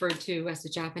sometimes referred to as a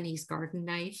Japanese garden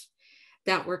knife.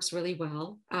 that works really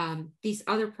well. These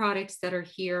other products that are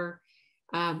here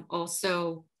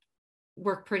also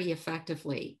work pretty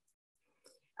effectively.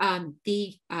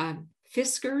 The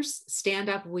Fiskars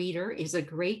stand-up weeder is a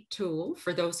great tool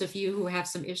for those of you who have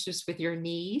some issues with your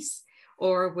knees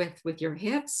or with your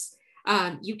hips.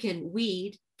 You can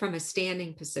weed from a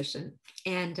standing position,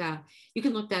 and you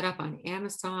can look that up on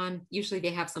Amazon. Usually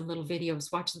they have some little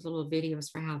videos. Watch the little videos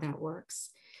for how that works.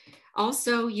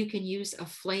 Also, you can use a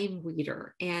flame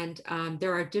weeder, and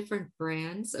there are different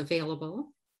brands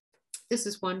available. This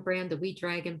is one brand, the Weed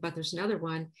Dragon, but there's another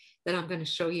one that I'm going to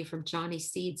show you from Johnny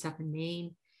Seeds up in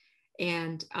Maine.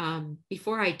 And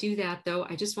before I do that, though,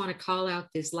 I just want to call out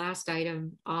this last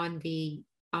item on the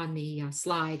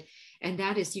slide, and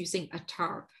that is using a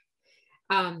tarp.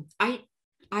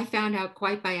 I found out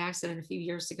quite by accident a few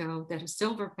years ago that a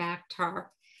silverback tarp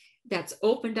that's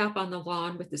opened up on the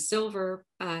lawn with the silver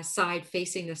side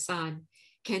facing the sun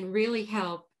can really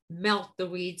help melt the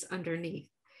weeds underneath.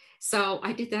 So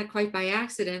I did that quite by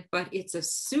accident, but it's a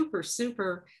super,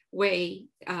 super way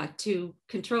to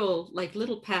control like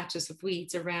little patches of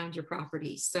weeds around your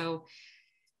property. So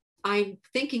I'm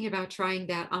thinking about trying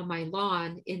that on my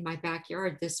lawn in my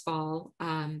backyard this fall,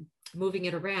 moving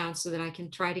it around so that I can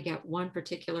try to get one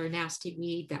particular nasty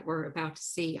weed that we're about to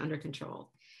see under control.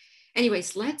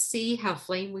 Anyways, let's see how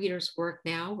flame weeders work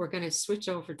now. We're going to switch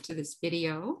over to this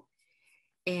video,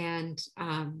 and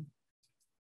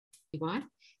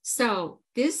so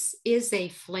this is a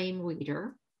flame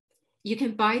weeder. You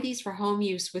can buy these for home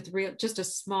use with just a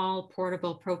small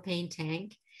portable propane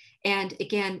tank. And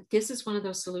again, this is one of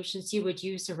those solutions you would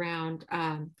use around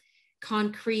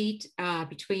concrete,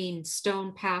 between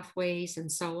stone pathways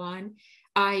and so on.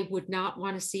 I would not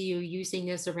want to see you using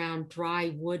this around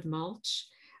dry wood mulch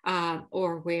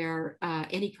or where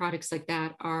any products like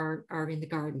that are in the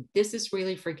garden. This is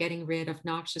really for getting rid of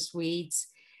noxious weeds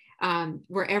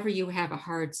wherever you have a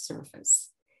hard surface.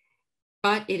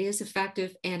 But it is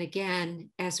effective. And again,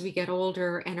 as we get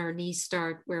older and our knees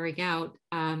start wearing out,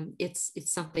 it's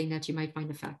something that you might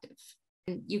find effective.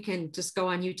 And you can just go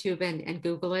on YouTube and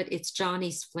Google it. It's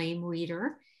Johnny's Flame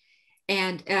Weeder.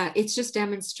 And it's just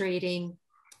demonstrating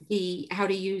how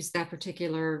to use that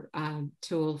particular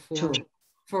tool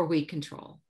for weed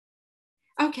control.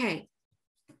 Okay.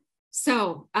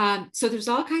 So there's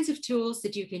all kinds of tools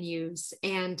that you can use,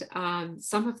 and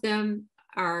some of them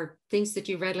are things that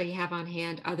you readily have on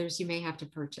hand. Others you may have to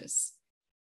purchase.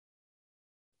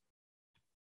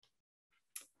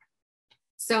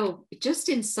 So just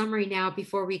in summary now,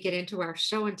 before we get into our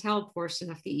show and tell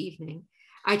portion of the evening,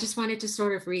 I just wanted to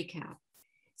sort of recap.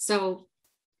 So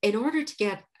in order to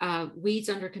get weeds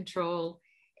under control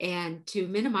and to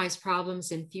minimize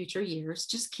problems in future years,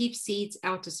 just keep seeds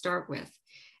out to start with.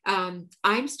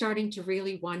 I'm starting to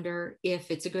really wonder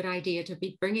if it's a good idea to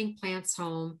be bringing plants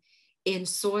home in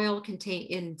soil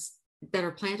that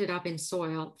are planted up in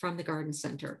soil from the garden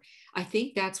center. I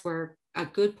think that's where a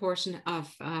good portion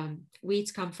of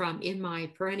weeds come from in my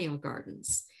perennial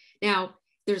gardens. Now,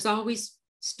 there's always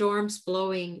storms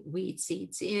blowing weed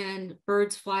seeds in,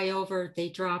 birds fly over, they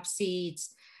drop seeds.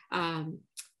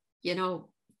 You know,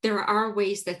 there are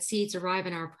ways that seeds arrive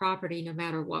in our property no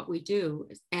matter what we do,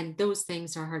 and those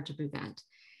things are hard to prevent.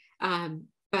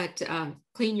 But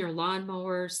clean your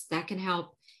lawnmowers, that can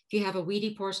help. If you have a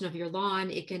weedy portion of your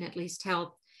lawn, it can at least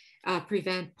help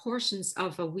prevent portions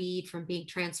of a weed from being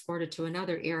transported to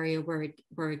another area where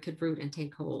it could root and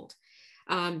take hold.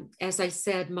 As I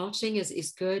said, mulching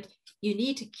is good. You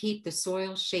need to keep the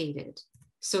soil shaded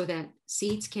so that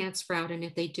seeds can't sprout, and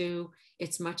if they do,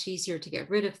 it's much easier to get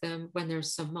rid of them when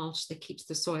there's some mulch that keeps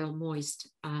the soil moist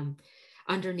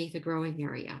underneath a growing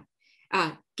area.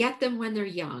 Get them when they're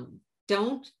young.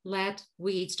 Don't let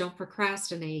weeds, don't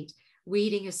procrastinate.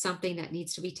 Weeding is something that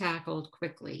needs to be tackled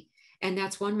quickly. And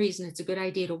that's one reason it's a good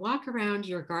idea to walk around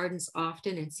your gardens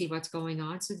often and see what's going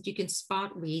on so that you can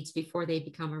spot weeds before they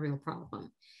become a real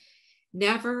problem.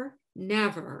 Never,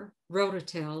 never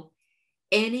rototill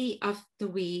any of the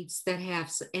weeds that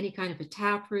have any kind of a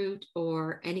taproot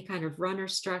or any kind of runner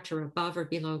structure above or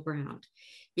below ground,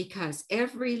 because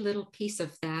every little piece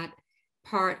of that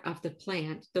part of the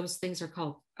plant, those things are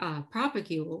called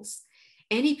propagules,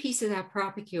 any piece of that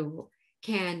propagule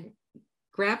can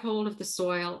grab hold of the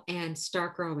soil and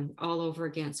start growing all over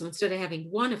again. So instead of having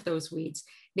one of those weeds,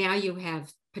 now you have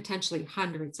potentially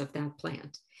hundreds of that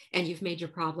plant, and you've made your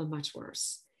problem much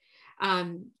worse.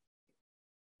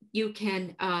 You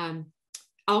can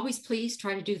always please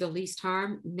try to do the least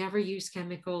harm, never use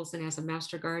chemicals. And as a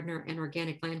master gardener and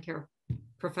organic land care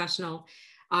professional,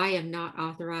 I am not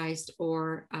authorized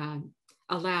or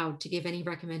allowed to give any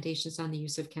recommendations on the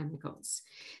use of chemicals.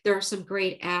 There are some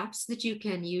great apps that you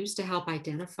can use to help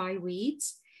identify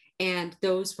weeds, and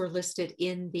those were listed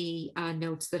in the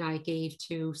notes that I gave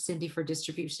to Cindy for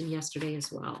distribution yesterday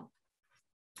as well.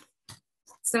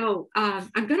 So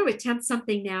I'm going to attempt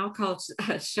something now called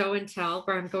show and tell,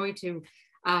 where I'm going to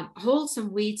hold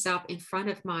some weeds up in front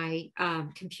of my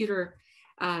computer,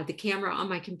 the camera on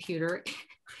my computer.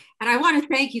 And I want to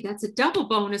thank you. That's a double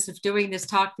bonus of doing this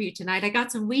talk for you tonight. I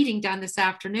got some weeding done this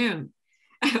afternoon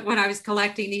when I was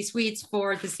collecting these weeds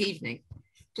for this evening.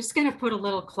 Just going to put a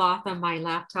little cloth on my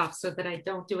laptop so that I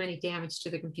don't do any damage to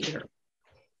the computer.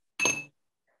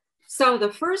 So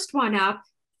the first one up,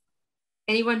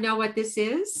 anyone know what this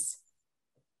is?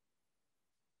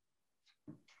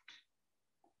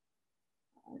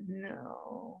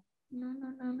 No.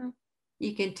 No.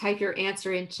 You can type your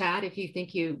answer in chat if you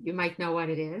think you might know what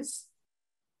it is.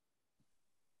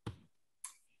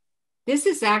 This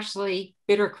is actually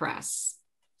bittercress.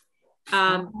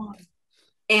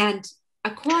 And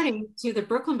according to the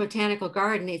Brooklyn Botanical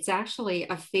Garden, it's actually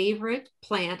a favorite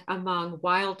plant among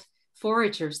wild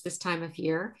foragers this time of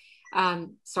year.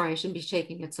 Sorry, I shouldn't be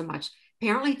shaking it so much.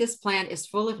 Apparently this plant is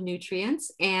full of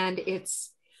nutrients, and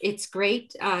it's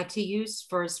great to use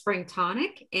for a spring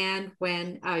tonic, and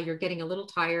when you're getting a little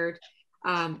tired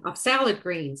of salad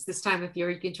greens this time of year,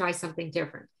 you can try something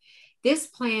different. This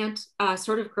plant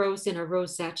sort of grows in a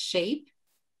rosette shape,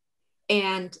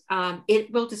 and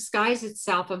it will disguise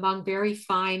itself among very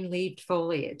fine leaved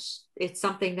foliage. It's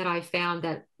something that I found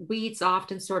that weeds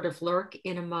often sort of lurk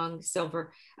in among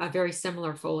very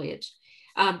similar foliage.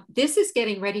 This is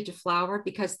getting ready to flower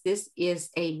because this is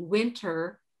a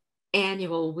winter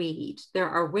annual weed. There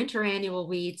are winter annual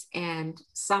weeds and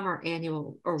summer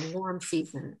annual or warm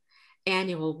season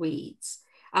annual weeds.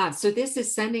 So this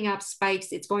is sending up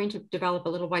spikes. It's going to develop a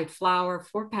little white flower,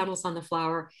 4 petals on the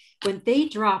flower. When they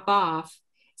drop off,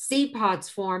 seed pods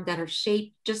form that are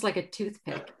shaped just like a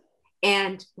toothpick.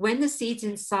 And when the seeds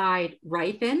inside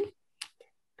ripen,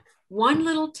 one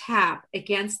little tap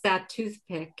against that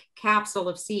toothpick capsule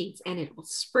of seeds and it will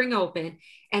spring open,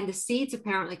 and the seeds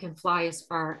apparently can fly as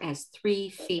far as 3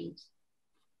 feet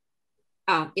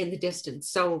in the distance.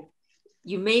 So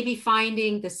you may be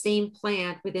finding the same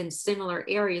plant within similar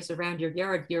areas around your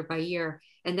yard year by year,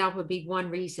 and that would be one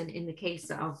reason in the case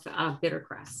of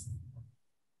bittercress.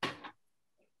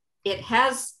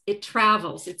 It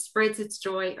travels, it spreads its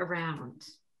joy around.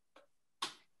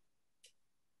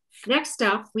 Next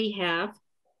up, we have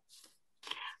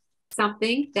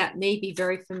something that may be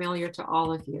very familiar to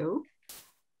all of you.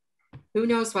 Who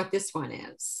knows what this one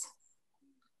is?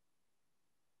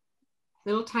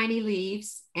 Little tiny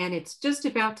leaves, and it's just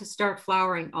about to start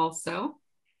flowering also.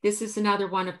 This is another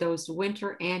one of those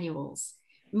winter annuals,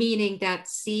 meaning that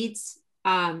seeds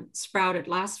sprouted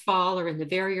last fall or in the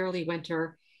very early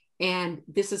winter, and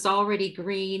this is already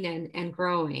green and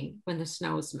growing when the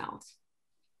snows melt.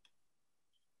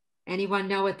 Anyone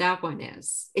know what that one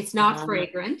is? It's not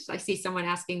fragrant. I see someone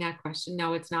asking that question.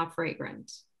 No, it's not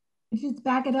fragrant. Just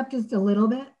back it up just a little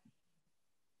bit.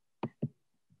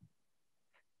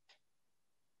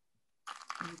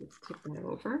 Let's tip that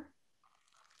over.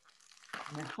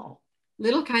 No.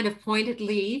 Little kind of pointed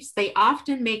leaves. They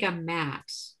often make a mat.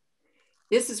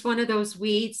 This is one of those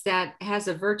weeds that has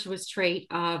a virtuous trait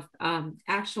of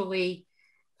actually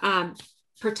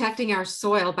protecting our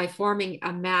soil by forming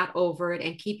a mat over it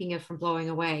and keeping it from blowing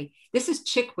away. This is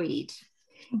chickweed.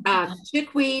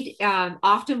 Chickweed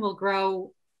often will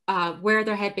grow where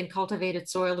there had been cultivated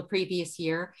soil the previous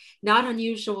year. Not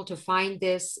unusual to find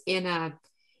this in a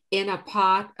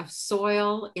pot of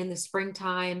soil in the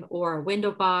springtime, or a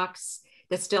window box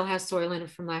that still has soil in it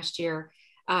from last year.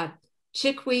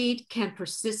 Chickweed can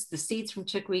persist, the seeds from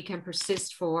chickweed can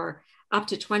persist for up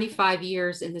to 25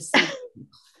 years in the seed.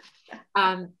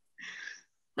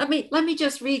 Let me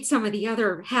just read some of the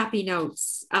other happy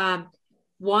notes.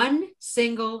 One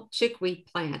single chickweed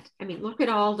plant. I mean, look at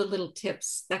all the little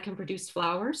tips that can produce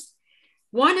flowers.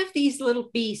 One of these little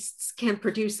beasts can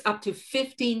produce up to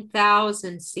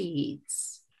 15,000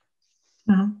 seeds.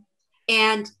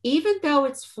 And even though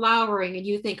it's flowering and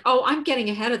you think, oh, I'm getting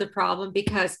ahead of the problem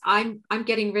because I'm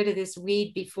getting rid of this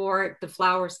weed before the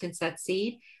flowers can set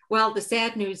seed. Well, the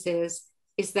sad news is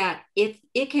that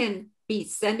it can be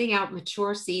sending out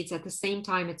mature seeds at the same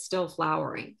time it's still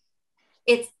flowering.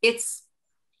 It's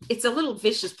a little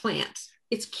vicious plant.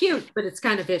 It's cute, but it's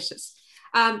kind of vicious.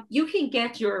 You can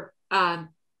get your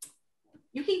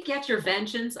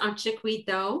vengeance on chickweed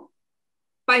though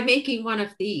by making one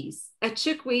of these, a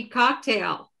chickweed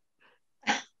cocktail.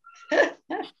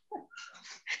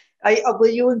 Will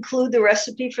you include the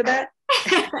recipe for that?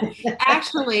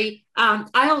 Actually,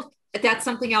 that's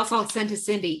something else I'll send to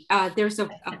Cindy. There's a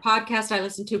podcast I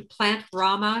listen to,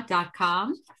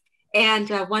 plantrama.com. And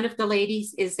one of the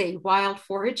ladies is a wild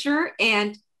forager,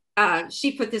 and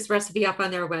she put this recipe up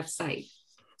on their website.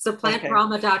 So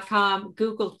plantrama.com,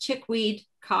 Google chickweed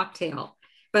cocktail.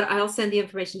 But I'll send the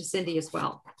information to Cindy as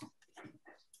well.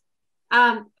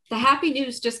 The happy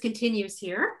news just continues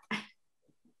here.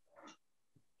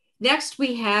 Next,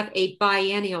 we have a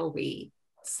biennial weed.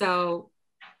 So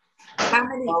how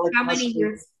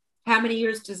many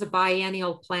years does a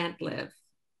biennial plant live?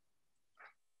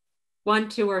 1,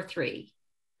 2, or 3?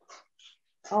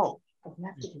 Oh, it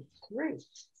have to be 3.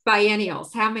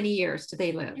 Biennials, how many years do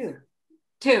they live?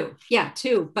 2. Yeah,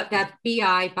 2. But that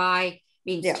bi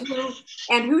means 2.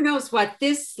 And who knows what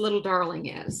this little darling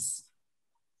is?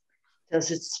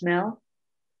 Does it smell?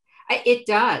 It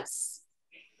does.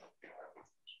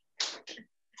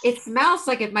 It smells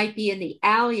like it might be in the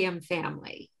allium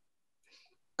family.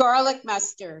 Garlic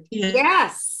mustard.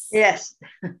 Yes. Yes.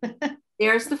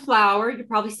 There's the flower. You're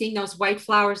probably seeing those white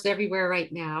flowers everywhere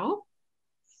right now.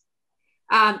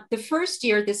 The first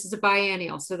year, this is a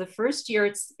biennial. So the first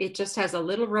year, it just has a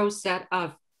little rosette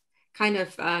of kind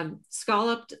of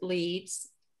scalloped leaves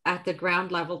at the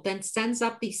ground level, then sends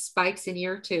up these spikes in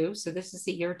year 2. So this is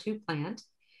the year 2 plant.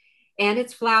 And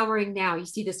it's flowering now. You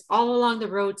see this all along the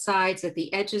roadsides, at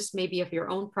the edges maybe of your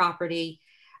own property.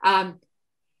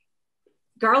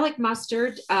 Garlic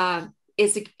mustard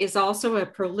is also a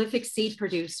prolific seed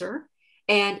producer,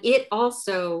 and it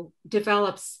also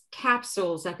develops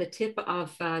capsules at the tip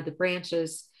of the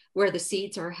branches where the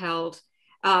seeds are held.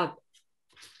 The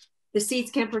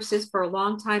seeds can persist for a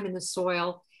long time in the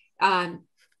soil.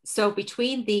 So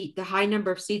between the high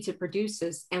number of seeds it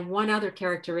produces and one other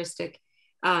characteristic,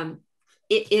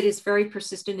 it is very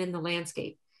persistent in the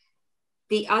landscape.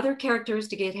 The other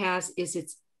characteristic it has is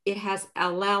it has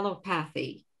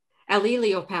allelopathy,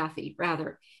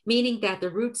 meaning that the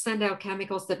roots send out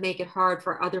chemicals that make it hard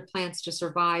for other plants to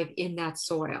survive in that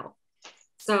soil.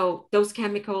 So those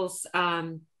chemicals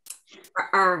are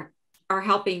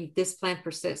helping this plant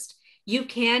persist. You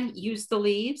can use the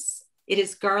leaves. It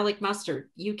is garlic mustard.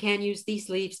 You can use these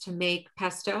leaves to make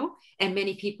pesto, and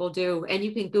many people do. And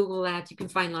you can Google that. You can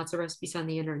find lots of recipes on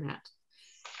the internet.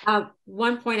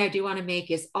 One point I do want to make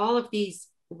is all of these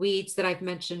weeds that I've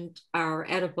mentioned are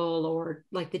edible, or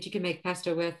like that you can make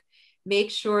pesto with.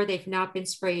 Make sure they've not been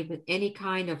sprayed with any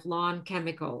kind of lawn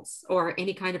chemicals or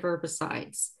any kind of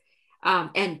herbicides.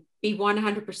 And be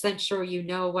 100% sure you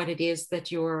know what it is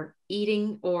that you're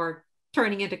eating or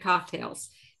turning into cocktails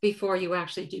before you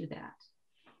actually do that.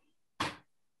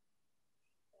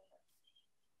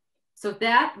 So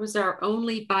that was our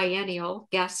only biennial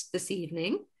guest this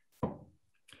evening.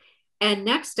 And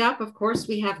next up, of course,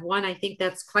 we have one I think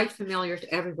that's quite familiar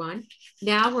to everyone.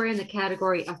 Now we're in the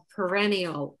category of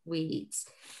perennial weeds.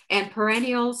 And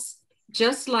perennials,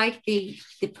 just like the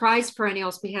prized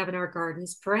perennials we have in our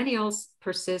gardens, perennials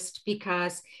persist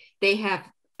because they have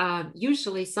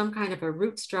usually some kind of a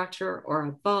root structure or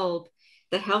a bulb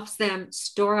that helps them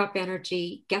store up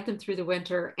energy, get them through the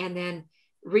winter, and then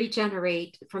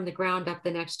regenerate from the ground up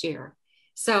the next year.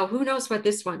 So who knows what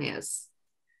this one is?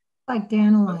 Like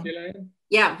dandelion.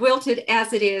 Yeah, wilted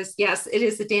as it is. Yes, it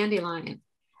is a dandelion.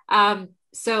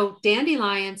 So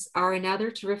dandelions are another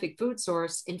terrific food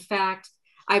source. In fact,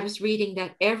 I was reading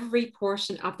that every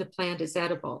portion of the plant is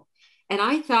edible. And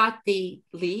I thought the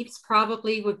leaves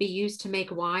probably would be used to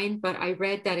make wine, but I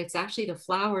read that it's actually the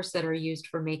flowers that are used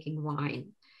for making wine.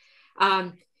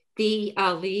 The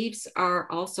leaves are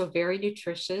also very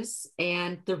nutritious,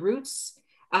 and the roots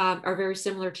are very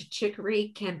similar to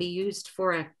chicory, can be used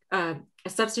for a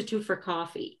substitute for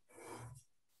coffee.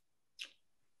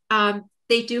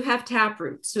 They do have tap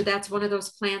roots, so that's one of those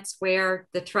plants where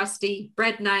the trusty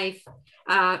bread knife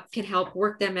can help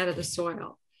work them out of the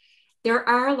soil. There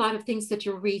are a lot of things that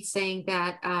you'll read saying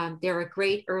that they're a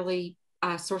great early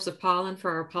source of pollen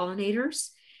for our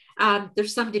pollinators.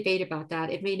 There's some debate about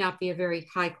that. It may not be a very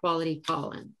high quality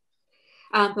pollen.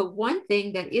 But one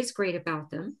thing that is great about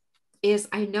them is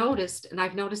I noticed, and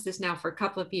I've noticed this now for a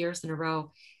couple of years in a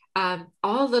row,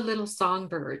 all the little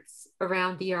songbirds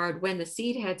around the yard, when the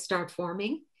seed heads start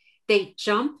forming, they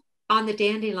jump on the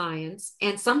dandelions,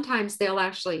 and sometimes they'll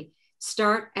actually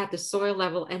start at the soil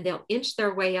level and they'll inch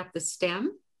their way up the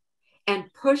stem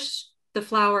and push the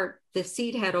flower, the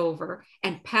seed head over,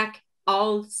 and peck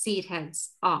all seed heads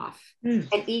off and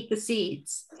eat the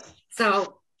seeds.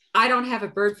 So I don't have a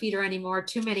bird feeder anymore,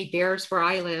 too many bears where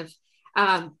I live,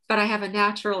 but I have a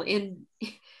natural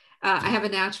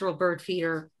bird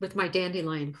feeder with my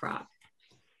dandelion crop.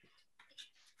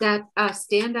 That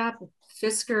stand up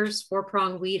Fisker's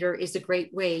 4-prong weeder is a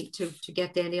great way to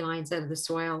get dandelions out of the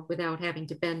soil without having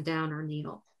to bend down or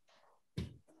kneel.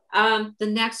 The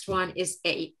next one is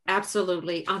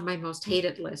absolutely on my most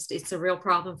hated list. It's a real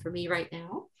problem for me right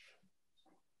now.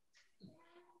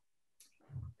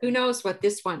 Who knows what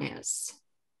this one is?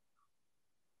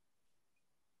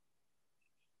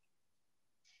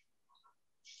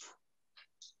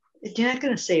 You're not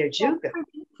going to say Ajuga.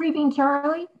 Creeping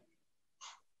Charlie?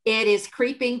 It is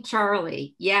Creeping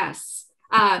Charlie, yes.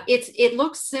 It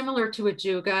looks similar to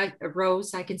Ajuga, a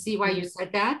rose. I can see why you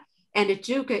said that. And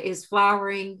Ajuga is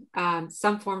flowering.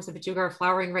 Some forms of Ajuga are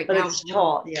flowering right now. But it's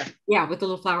tall, yeah. Yeah, with the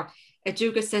little flower.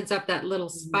 Ajuga sends up that little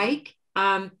spike.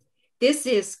 This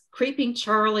is Creeping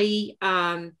Charlie.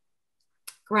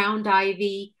 Ground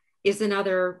ivy is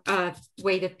another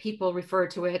way that people refer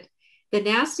to it. The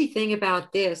nasty thing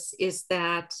about this is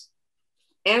that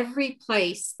every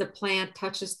place the plant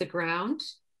touches the ground,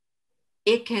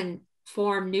 it can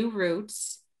form new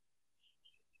roots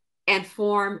and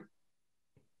form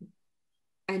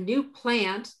a new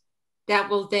plant that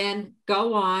will then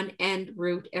go on and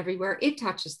root everywhere it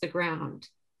touches the ground.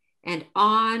 And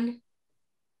on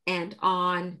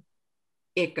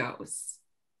it goes.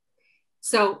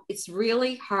 So it's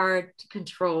really hard to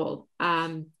control.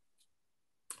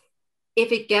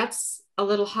 If it gets a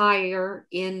little higher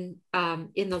in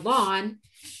the lawn,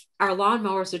 our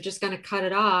lawnmowers are just going to cut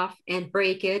it off and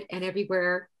break it. And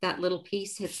everywhere that little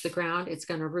piece hits the ground, it's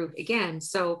going to root again.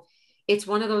 So it's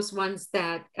one of those ones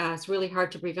that it's really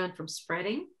hard to prevent from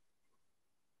spreading.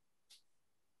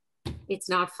 It's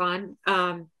not fun.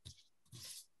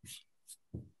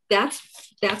 That's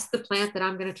the plant that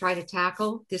I'm going to try to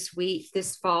tackle this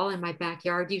fall in my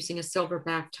backyard using a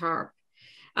silverback tarp.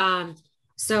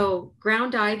 So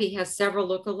ground ivy has several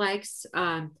lookalikes.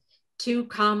 Two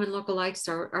common lookalikes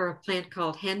are a plant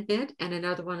called henbit and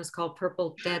another one is called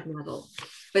purple dead nettle.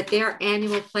 But they're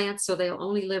annual plants, so they'll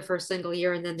only live for a single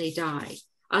year and then they die.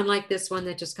 Unlike this one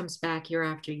that just comes back year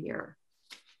after year.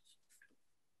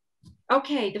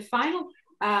 Okay, the final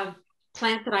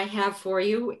plant that I have for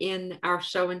you in our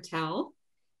show and tell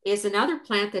is another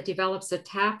plant that develops a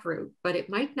taproot, but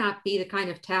it might not be the kind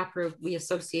of taproot we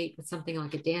associate with something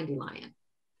like a dandelion.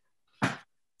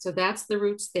 So that's the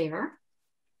roots there.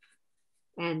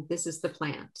 And this is the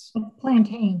plant.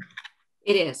 Plantain.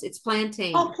 It is. It's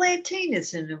plantain. Oh, plantain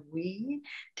isn't a weed.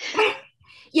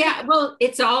 Yeah, well,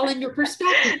 it's all in your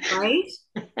perspective, right?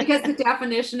 Because the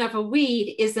definition of a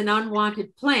weed is an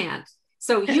unwanted plant.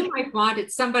 So you might want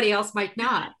it, somebody else might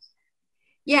not.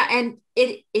 Yeah, and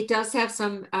it does have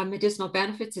some medicinal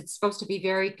benefits. It's supposed to be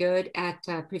very good at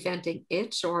preventing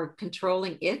itch or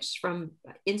controlling itch from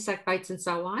insect bites and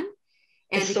so on.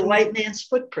 And it's the white man's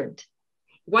footprint.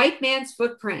 White man's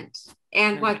footprint.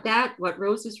 And what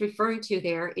Rose is referring to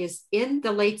there is in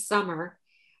the late summer,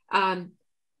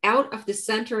 out of the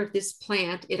center of this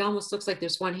plant, it almost looks like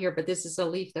there's one here, but this is a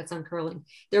leaf that's uncurling.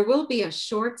 There will be a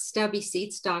short, stubby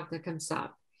seed stalk that comes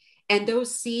up. And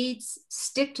those seeds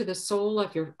stick to the sole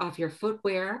of your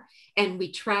footwear, and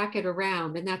we track it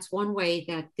around. And that's one way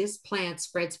that this plant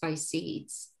spreads by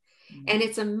seeds. And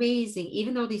it's amazing,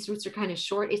 even though these roots are kind of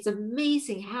short, it's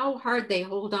amazing how hard they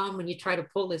hold on when you try to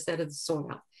pull this out of the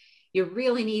soil. You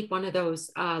really need one of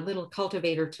those little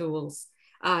cultivator tools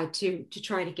to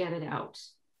try to get it out.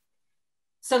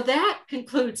 So that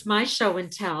concludes my show and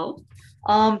tell.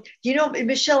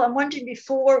 Michelle, I'm wondering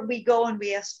before we go and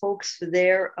we ask folks for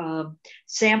their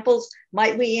samples,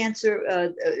 might we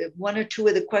answer one or two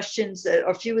of the questions or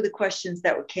a few of the questions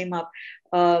that came up?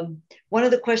 One of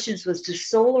the questions was, does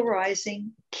solarizing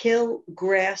kill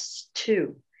grass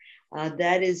too?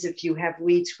 That is if you have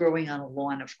weeds growing on a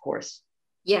lawn, of course.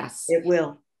 Yes. It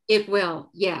will. It will,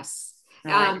 yes.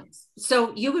 Right.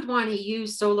 So you would want to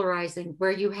use solarizing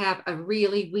where you have a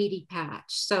really weedy patch.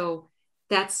 So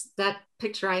that's that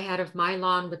picture I had of my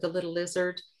lawn with the little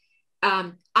lizard.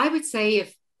 I would say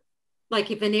if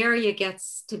an area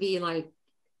gets to be like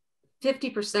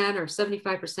 50% or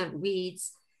 75%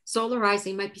 weeds,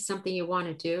 solarizing might be something you want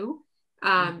to do.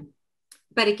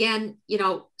 But again,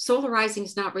 solarizing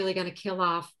is not really going to kill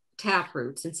off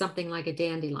taproots in something like a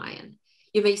dandelion.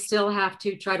 You may still have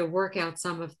to try to work out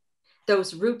some of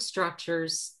those root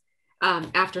structures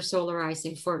after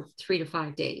solarizing for 3 to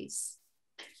 5 days.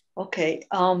 Okay.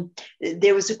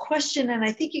 There was a question, and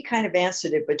I think you kind of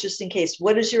answered it, but just in case,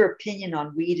 what is your opinion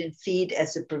on weed and feed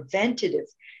as a preventative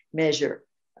measure?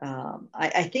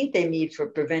 I think they need for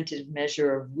preventative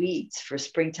measure of weeds for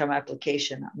springtime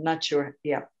application. I'm not sure.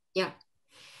 Yeah. Yeah.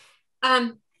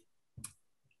 I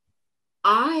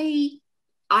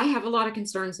have a lot of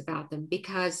concerns about them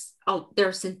because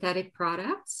they're synthetic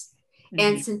products.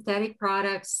 And synthetic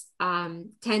products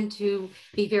tend to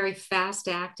be very fast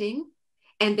acting,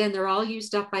 and then they're all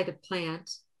used up by the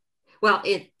plant. Well,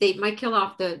 they might kill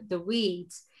off the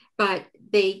weeds, but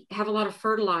they have a lot of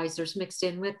fertilizers mixed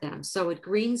in with them. So it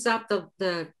greens up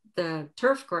the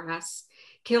turf grass,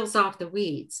 kills off the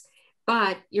weeds,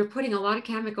 but you're putting a lot of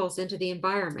chemicals into the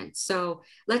environment. So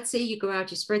let's say you go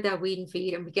out, you spread that weed and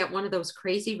feed, and we get one of those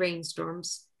crazy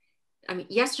rainstorms. I mean,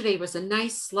 yesterday was a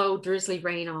nice, slow, drizzly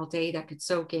rain all day that could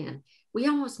soak in. We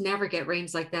almost never get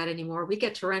rains like that anymore. We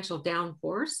get torrential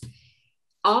downpours.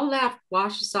 All that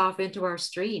washes off into our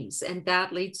streams, and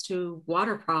that leads to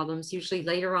water problems. Usually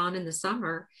later on in the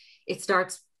summer, it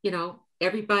starts,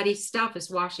 everybody's stuff is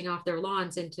washing off their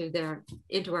lawns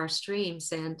into our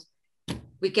streams, and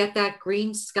we get that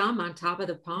green scum on top of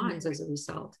the ponds as a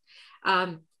result.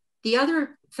 The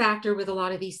other factor with a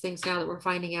lot of these things now that we're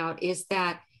finding out is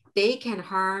that they can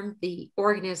harm the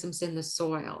organisms in the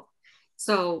soil.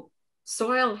 So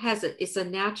soil it's a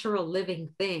natural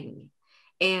living thing.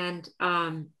 And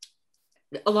a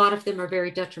lot of them are very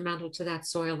detrimental to that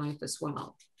soil life as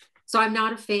well. So I'm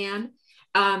not a fan.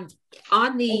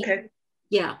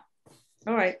 Yeah.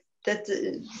 All right. That's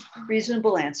a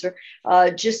reasonable answer.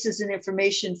 Just as an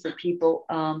information for people,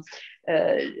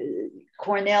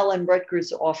 Cornell and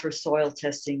Rutgers offer soil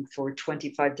testing for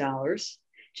 $25,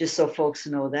 just so folks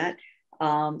know that.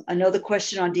 Another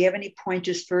question on, do you have any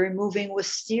pointers for removing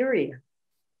wisteria?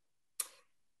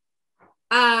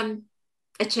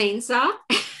 A chainsaw.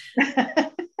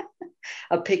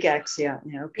 A pickaxe, yeah.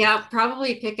 Okay. Yeah,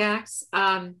 probably a pickaxe.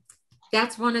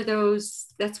 That's one of those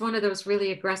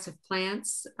really aggressive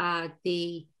plants.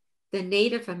 The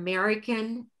Native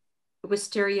American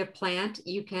wisteria plant,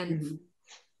 you'd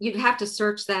have to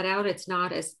search that out. It's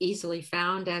not as easily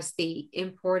found as the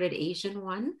imported Asian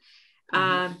one.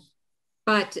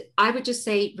 But I would just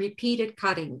say repeated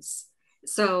cuttings.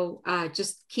 So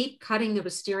just keep cutting the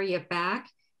wisteria back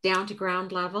down to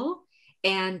ground level.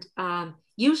 And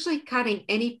usually cutting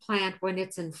any plant when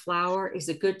it's in flower is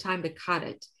a good time to cut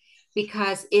it,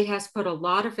 because it has put a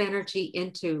lot of energy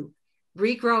into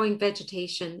regrowing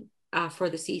vegetation for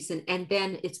the season. And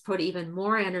then it's put even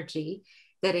more energy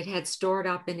that it had stored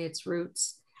up in its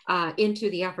roots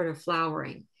into the effort of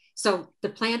flowering. So the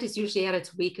plant is usually at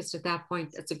its weakest at that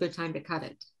point. It's a good time to cut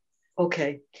it.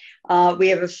 Okay. We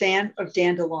have a fan of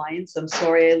dandelions. I'm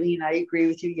sorry, Eileen, I agree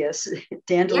with you. Yes,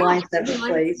 dandelions have a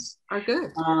place. Are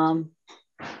good.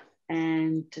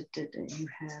 And you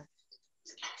have,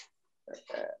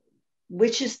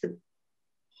 which is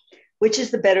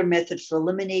the better method for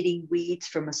eliminating weeds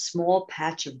from a small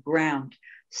patch of ground?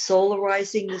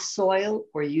 Solarizing the soil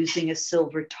or using a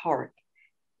silver tarp?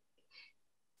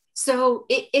 So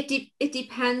it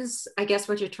depends, I guess,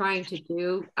 what you're trying to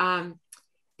do.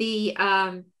 The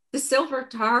silver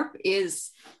tarp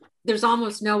there's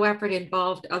almost no effort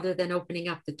involved other than opening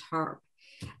up the tarp.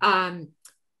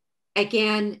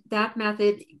 Again, that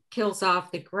method kills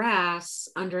off the grass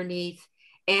underneath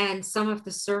and some of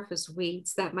the surface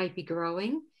weeds that might be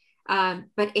growing.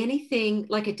 But anything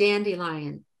like a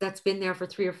dandelion that's been there for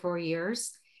 3 or 4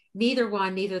 years, neither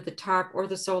the tarp or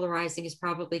the solarizing is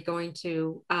probably going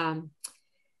to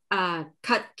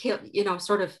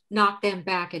sort of knock them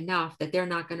back enough that they're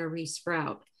not going to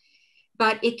resprout.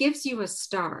 But it gives you a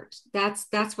start.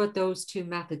 That's what those two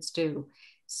methods do.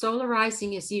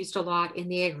 Solarizing is used a lot in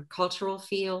the agricultural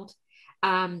field.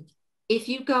 If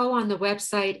you go on the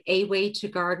website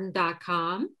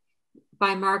awaytogarden.com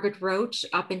by Margaret Roach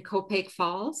up in Copake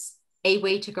Falls,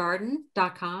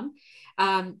 awaytogarden.com,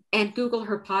 and Google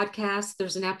her podcast.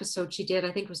 There's an episode she did,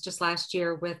 I think it was just last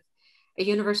year, with a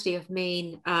University of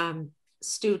Maine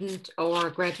student or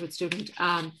graduate student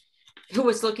who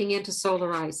was looking into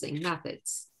solarizing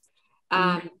methods.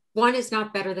 One is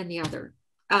not better than the other,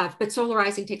 but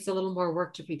solarizing takes a little more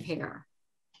work to prepare.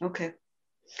 Okay.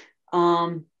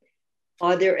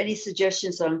 Are there any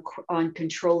suggestions on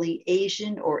controlling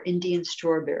Asian or Indian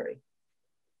strawberry?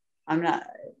 I'm not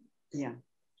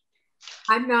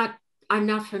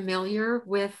familiar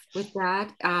with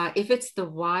that. If it's the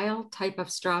wild type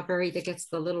of strawberry that gets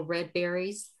the little red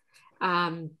berries,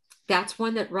 that's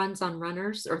one that runs on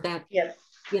runners, or that,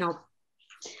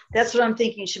 That's what I'm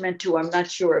thinking she meant too. I'm not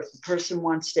sure if the person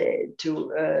wants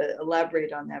to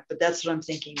elaborate on that, but that's what I'm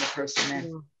thinking the person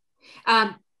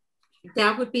meant.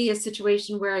 That would be a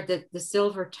situation where the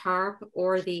silver tarp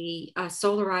or the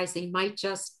solarizing might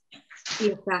just be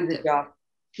effective.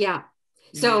 Yeah.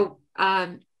 So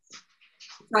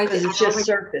because it's just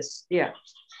surface. Yeah.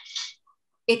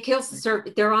 It kills the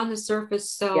surface. They're on the surface.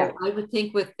 So yeah. I would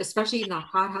think especially in the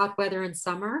hot weather in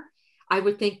summer, I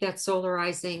would think that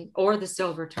solarizing or the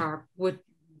silver tarp would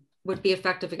would be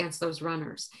effective against those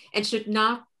runners, and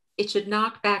it should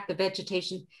knock back the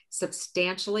vegetation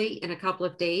substantially in a couple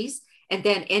of days. And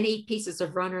then any pieces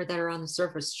of runner that are on the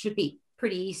surface should be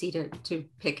pretty easy to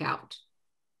pick out.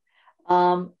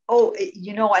 Oh,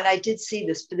 you know, and I did see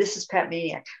this, but this is Pat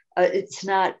Maniac. It's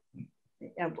not,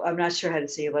 I'm not sure how to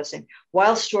say your last name.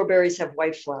 Wild strawberries have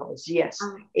white flowers. Yes.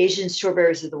 Asian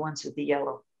strawberries are the ones with the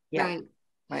yellow. Yeah.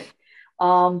 Right.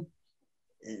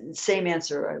 Same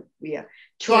answer. Yeah.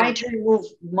 Trying to remove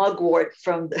mugwort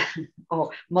from the,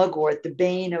 mugwort, the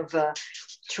bane of,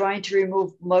 trying to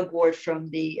remove mugwort from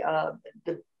the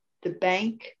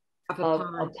bank of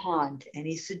a pond.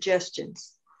 Any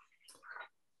suggestions?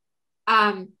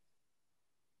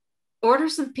 Order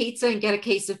some pizza and get a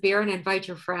case of beer and invite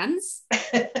your friends.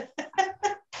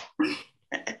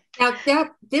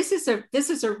 Now this is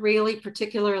a really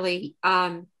particularly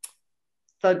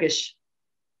thuggish.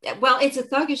 Well, it's a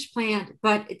thuggish plant,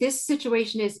 but this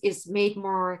situation is made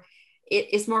more,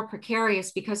 it is more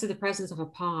precarious because of the presence of a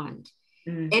pond.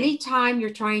 Anytime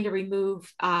you're trying to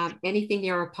remove anything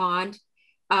near a pond,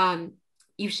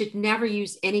 you should never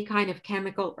use any kind of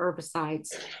chemical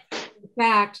herbicides. In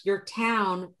fact, your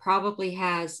town probably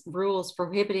has rules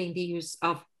prohibiting the use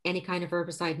of any kind of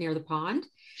herbicide near the pond.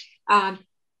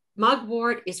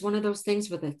 Mugwort is one of those things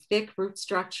with a thick root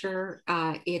structure.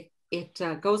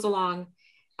 It goes along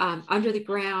under the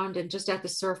ground and just at the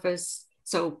surface.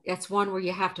 So that's one where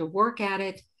you have to work at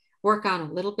it, work on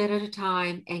a little bit at a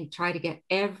time, and try to get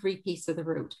every piece of the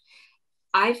root.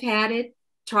 I've had it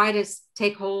try to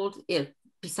take hold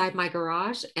beside my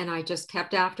garage, and I just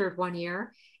kept after it one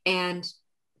year, and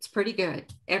it's pretty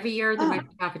good. Every year there might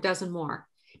be half a dozen more.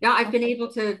 Now I've been able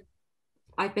to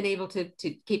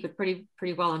keep it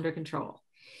pretty well under control.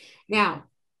 Now,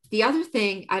 the other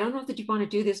thing, I don't know that you want to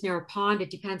do this near a pond. It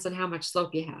depends on how much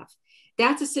slope you have.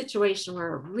 That's a situation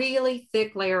where a really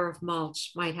thick layer of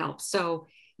mulch might help. So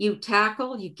you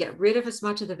get rid of as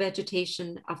much of the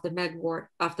vegetation of the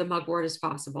mugwort as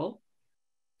possible.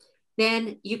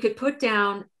 Then you could put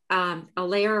down a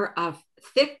layer of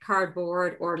thick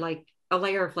cardboard, or like a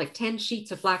layer of like 10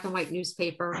 sheets of black and white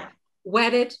newspaper,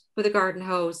 wet it with a garden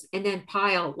hose, and then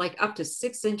pile like up to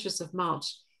 6 inches of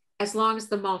mulch, as long as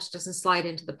the mulch doesn't slide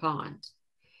into the pond.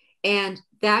 And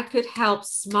that could help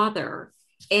smother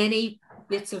any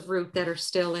bits of root that are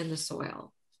still in the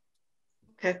soil.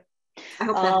 Okay. I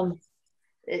hope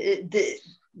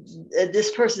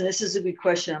this person, this is a good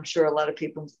question. I'm sure a lot of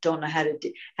people don't know how to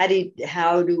do.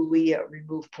 How do we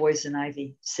remove poison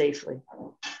ivy safely?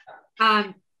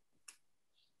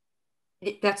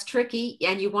 That's tricky,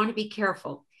 and you want to be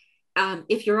careful.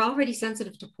 If you're already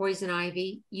sensitive to poison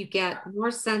ivy, you get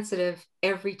more sensitive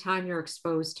every time you're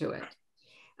exposed to it.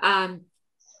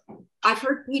 I've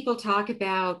heard people talk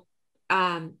about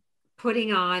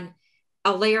putting on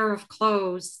a layer of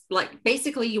clothes, like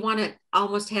basically you want to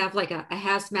almost have like a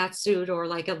hazmat suit, or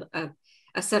like a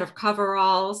set of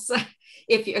coveralls,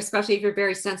 especially if you're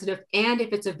very sensitive, and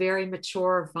if it's a very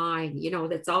mature vine,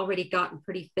 that's already gotten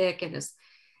pretty thick and is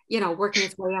working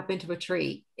its way up into a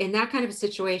tree. In that kind of a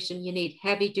situation, you need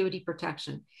heavy duty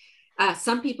protection.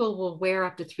 Some people will wear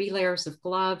up to 3 layers of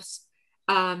gloves.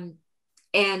 And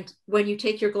when you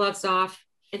take your gloves off,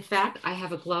 in fact, I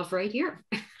have a glove right here.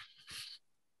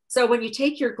 So when you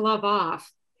take your glove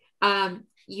off,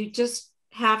 you just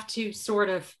have to sort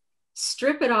of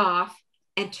strip it off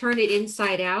and turn it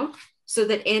inside out, so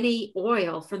that any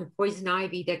oil from the poison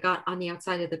ivy that got on the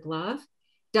outside of the glove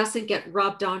doesn't get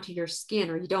rubbed onto your skin,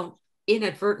 or you don't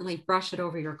inadvertently brush it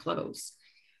over your clothes.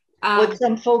 What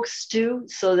some folks do,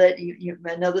 so that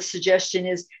another suggestion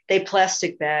is they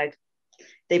plastic bag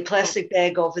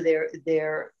over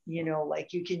their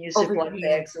like you can use Ziploc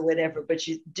bags or whatever, but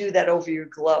you do that over your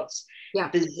gloves. Yeah.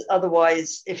 Because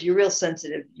otherwise, if you're real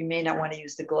sensitive, you may not want to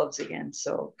use the gloves again.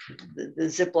 So the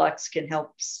Ziplocs can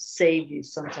help save you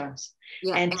sometimes.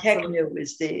 Yeah, and Technu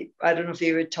is I don't know if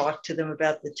you ever talked to them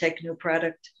about the Technu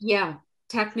product. Yeah,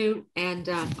 Technu, and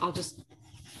do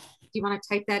you want to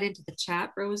type that into the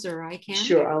chat, Rose, or I can?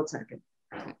 Sure, I'll type it.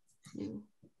 Technu.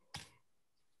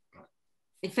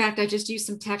 In fact, I just used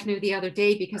some Technu the other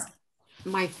day because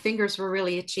my fingers were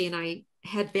really itchy, and I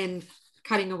had been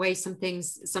cutting away some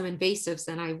invasives,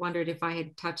 and I wondered if I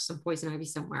had touched some poison ivy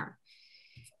somewhere.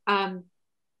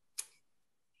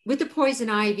 With the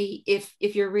poison ivy, if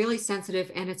you're really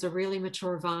sensitive and it's a really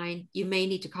mature vine, you may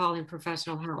need to call in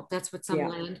professional help. That's what some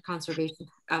land conservation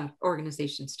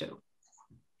organizations do.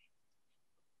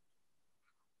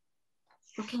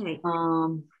 Okay.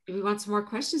 Do we want some more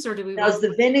questions, or do we? Does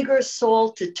the vinegar,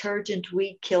 salt, detergent,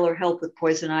 weed killer help with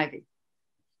poison ivy?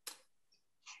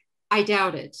 I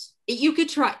doubt it. You could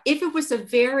try if it was a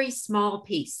very small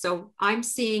piece. So I'm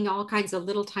seeing all kinds of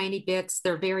little tiny bits.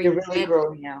 They're very They're really red.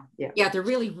 growing now. Yeah. Yeah, they're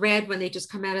really red when they just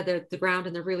come out of the ground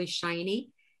and they're really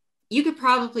shiny. You could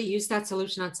probably use that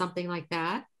solution on something like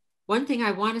that. One thing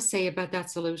I want to say about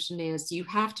that solution is you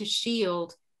have to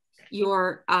shield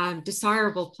your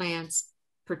desirable plants,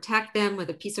 protect them with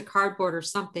a piece of cardboard or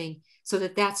something so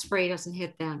that that spray doesn't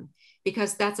hit them,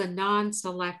 because that's a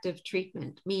non-selective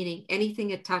treatment, meaning anything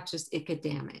it touches, it could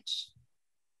damage.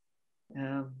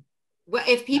 Well,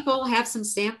 if people have some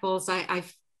samples, I'd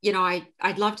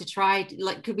love to try.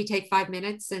 Like, could we take 5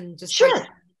 minutes and just Sure.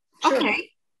 try? Okay. Sure.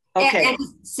 Okay. And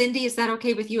Cindy, is that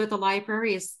okay with you at the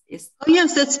library? Oh,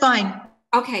 yes, that's fine.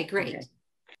 Okay, great.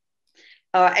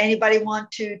 Okay. Anybody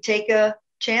want to take a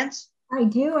chance? I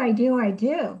do.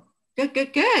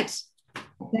 Good.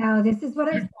 Now, this is what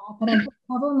I've got, but I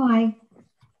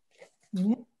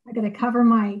got to cover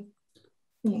my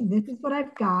thing. This is what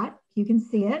I've got. You can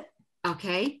see it.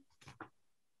 Okay.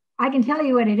 I can tell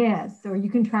you what it is, or you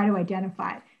can try to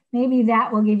identify it. Maybe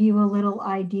that will give you a little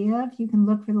idea if you can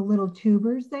look for the little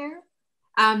tubers there.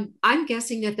 I'm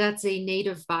guessing that that's a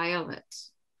native violet.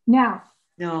 No.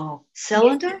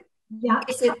 Celandine? Yeah.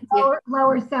 Is it,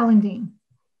 lower celandine.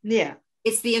 Yeah.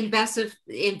 It's the invasive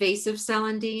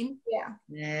celandine.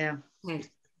 Yeah. Okay.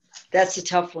 That's a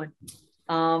tough one.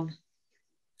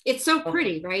 It's so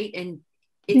pretty, right? And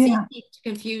it's easy to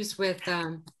confuse with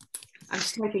I'm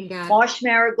just typing that. Marsh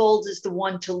marigold is the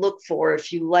one to look for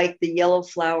if you like the yellow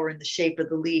flower in the shape of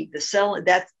the leaf.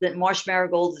 The marsh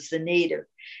marigold is the native,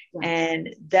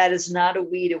 and that is not a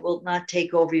weed. It will not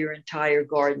take over your entire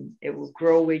garden. It will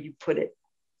grow where you put it.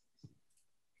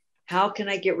 How can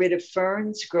I get rid of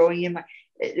ferns growing in my?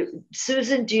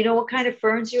 Susan, do you know what kind of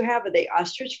ferns you have? Are they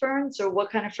ostrich ferns or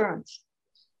what kind of ferns?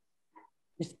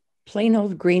 Just plain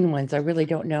old green ones. I really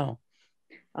don't know.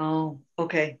 Oh,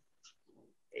 okay.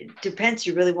 It depends.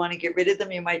 You really want to get rid of them?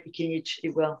 You might be.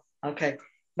 Okay.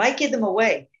 Might give them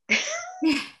away.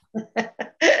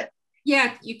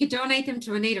 Yeah, you could donate them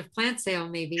to a native plant sale,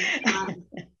 maybe.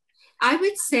 I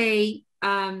would say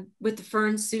with the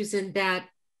ferns, Susan, that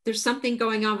there's something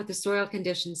going on with the soil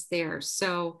conditions there.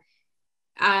 So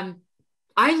I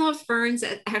love ferns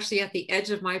actually at the edge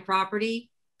of my property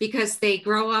because they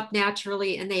grow up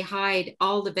naturally and they hide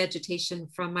all the vegetation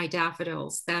from my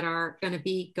daffodils that are going to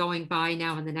be going by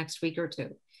now in the next week or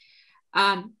two.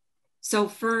 So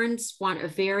ferns want a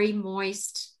very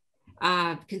moist,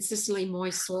 consistently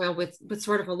moist soil with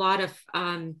sort of a lot of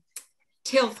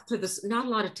tilth to the, not a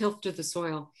lot of tilth to the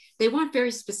soil. They want very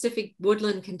specific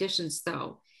woodland conditions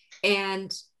though.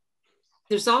 And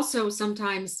there's also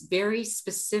sometimes very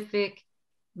specific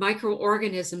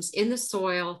microorganisms in the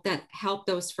soil that help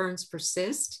those ferns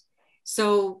persist.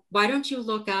 So why don't you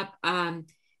look up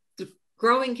the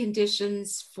growing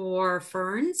conditions for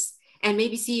ferns and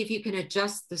maybe see if you can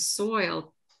adjust the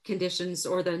soil conditions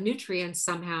or the nutrients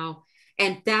somehow.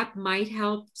 And that might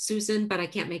help, Susan, but I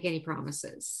can't make any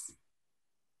promises.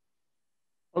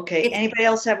 Okay. Anybody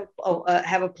else have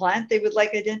a plant they would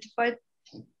like identified?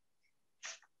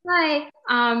 Hi.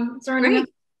 So we're going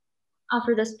to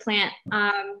offer this plant.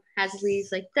 Has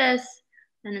leaves like this,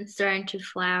 and it's starting to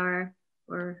flower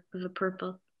or with a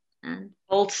purple. And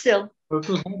hold still.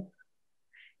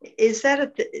 Is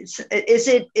that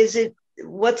is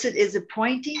it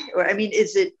pointy, or I mean,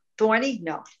 is it thorny?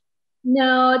 No.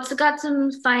 No, it's got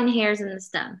some fine hairs in the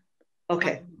stem.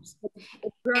 Okay.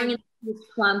 It's growing into this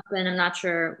clump, and I'm not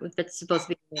sure if it's supposed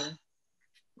to be.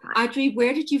 Audrey,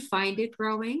 where did you find it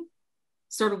growing?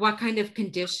 Sort of what kind of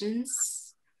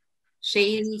conditions?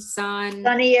 Shady, sun?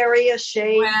 Sunny area,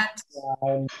 shade. Wet.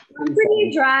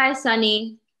 Pretty dry,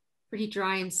 sunny. Pretty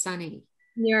dry and sunny.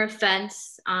 Near a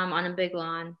fence, on a big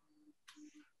lawn.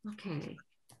 Okay.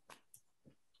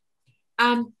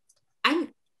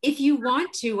 If you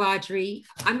want to, Audrey,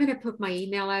 I'm going to put my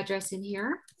email address in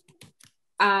here.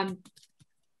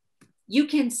 You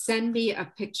can send me a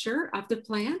picture of the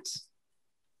plant,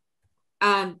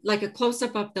 like a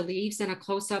close-up of the leaves and a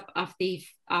close-up of the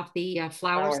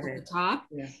flowers at the top.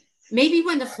 Yeah. Maybe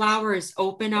when the flower is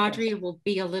open, Audrey, it will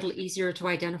be a little easier to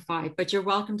identify, but you're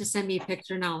welcome to send me a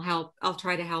picture and I'll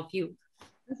try to help you.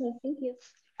 Okay, thank you.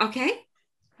 Okay.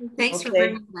 Thanks for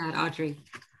bringing that, Audrey.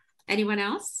 Anyone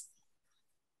else?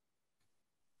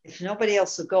 If nobody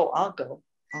else will go, I'll go.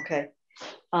 Okay.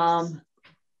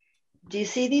 Do you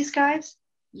see these guys?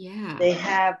 Yeah. They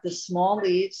have the small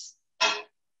leaves.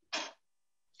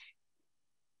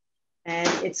 And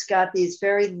it's got these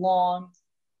very long,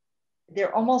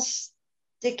 they're almost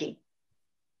sticky.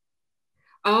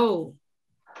 Oh,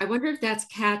 I wonder if that's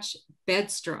catch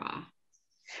bedstraw.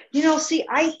 You know, see,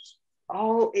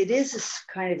 Oh, it is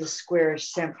kind of a squarish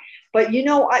stem. But you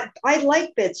know, I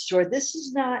like bed straw. This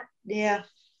is not, yeah.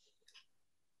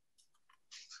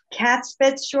 Cat's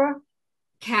bed straw?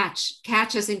 Catch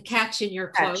as in catch in your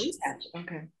Catch, clothes. catch.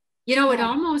 Okay. You know, it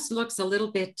almost looks a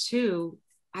little bit too,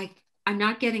 I'm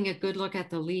not getting a good look at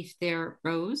the leaf there,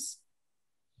 Rose,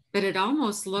 but it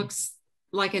almost looks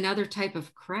like another type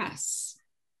of cress.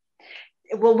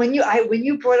 Well, when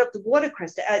you brought up the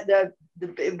watercress, the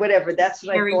whatever, that's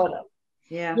what I thought of.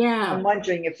 Yeah. I'm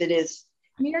wondering if it is.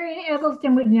 Marian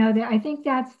Eggleston would know that. I think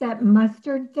that's that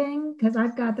mustard thing, because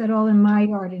I've got that all in my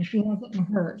yard and she has it in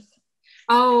hers.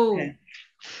 Oh, okay.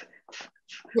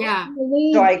 Yeah.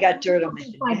 So I got dirt on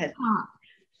my head.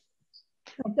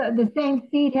 Like the same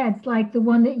seed heads like the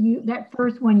one that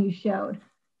first one you showed.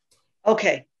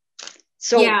 Okay.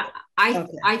 So yeah,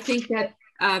 I think that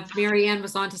Marianne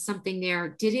was onto something there.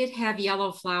 Did it have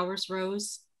yellow flowers,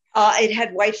 Rose? It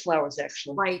had white flowers,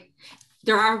 actually. Right.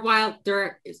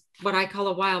 There is what I call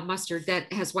a wild mustard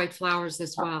that has white flowers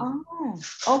as well. Oh,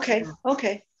 okay.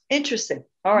 Okay. Interesting.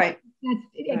 All right.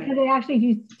 Because it actually, if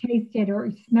you taste it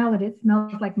or smell it, it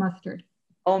smells like mustard.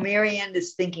 Oh, Marianne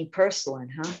is thinking porcelain,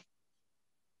 huh?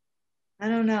 I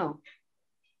don't know.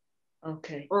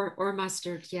 Okay. Or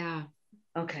mustard, yeah.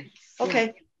 Okay. Okay.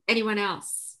 Yeah. Anyone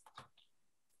else?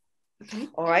 Okay.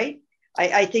 All right.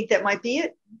 I think that might be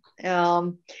it.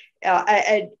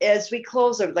 As we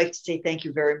close, I would like to say thank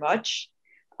you very much.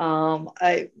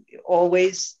 I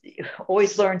always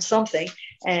learn something,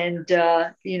 and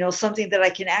something that I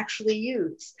can actually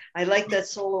use. I like that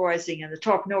solarizing and the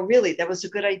talk. No, really, that was a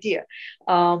good idea.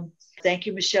 Thank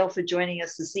you, Michelle, for joining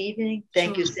us this evening.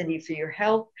 Thank you, Cindy, for your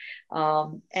help.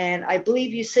 And I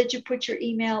believe you said you put your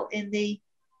email in the.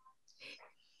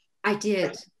 I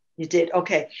did. You did.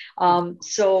 Okay. And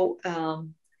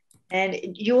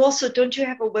you also, don't you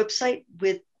have a website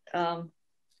with?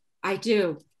 I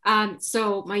do.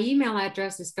 So my email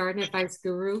address is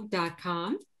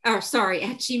gardenadviceguru.com, or sorry,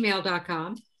 at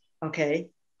gmail.com. Okay.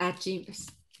 At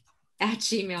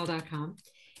gmail.com.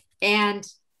 And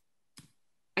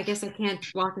I guess I can't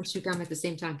walk and chew gum at the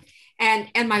same time.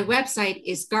 And my website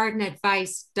is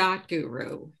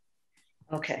gardenadvice.guru.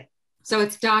 Okay. So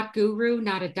it's .guru,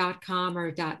 not a .com or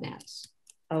a .net.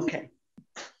 Okay.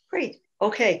 Great.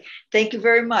 Okay. Thank you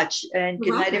very much. And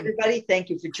good night, everybody.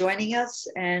 Thank you for joining us,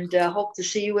 and hope to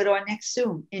see you at our next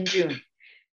Zoom in June.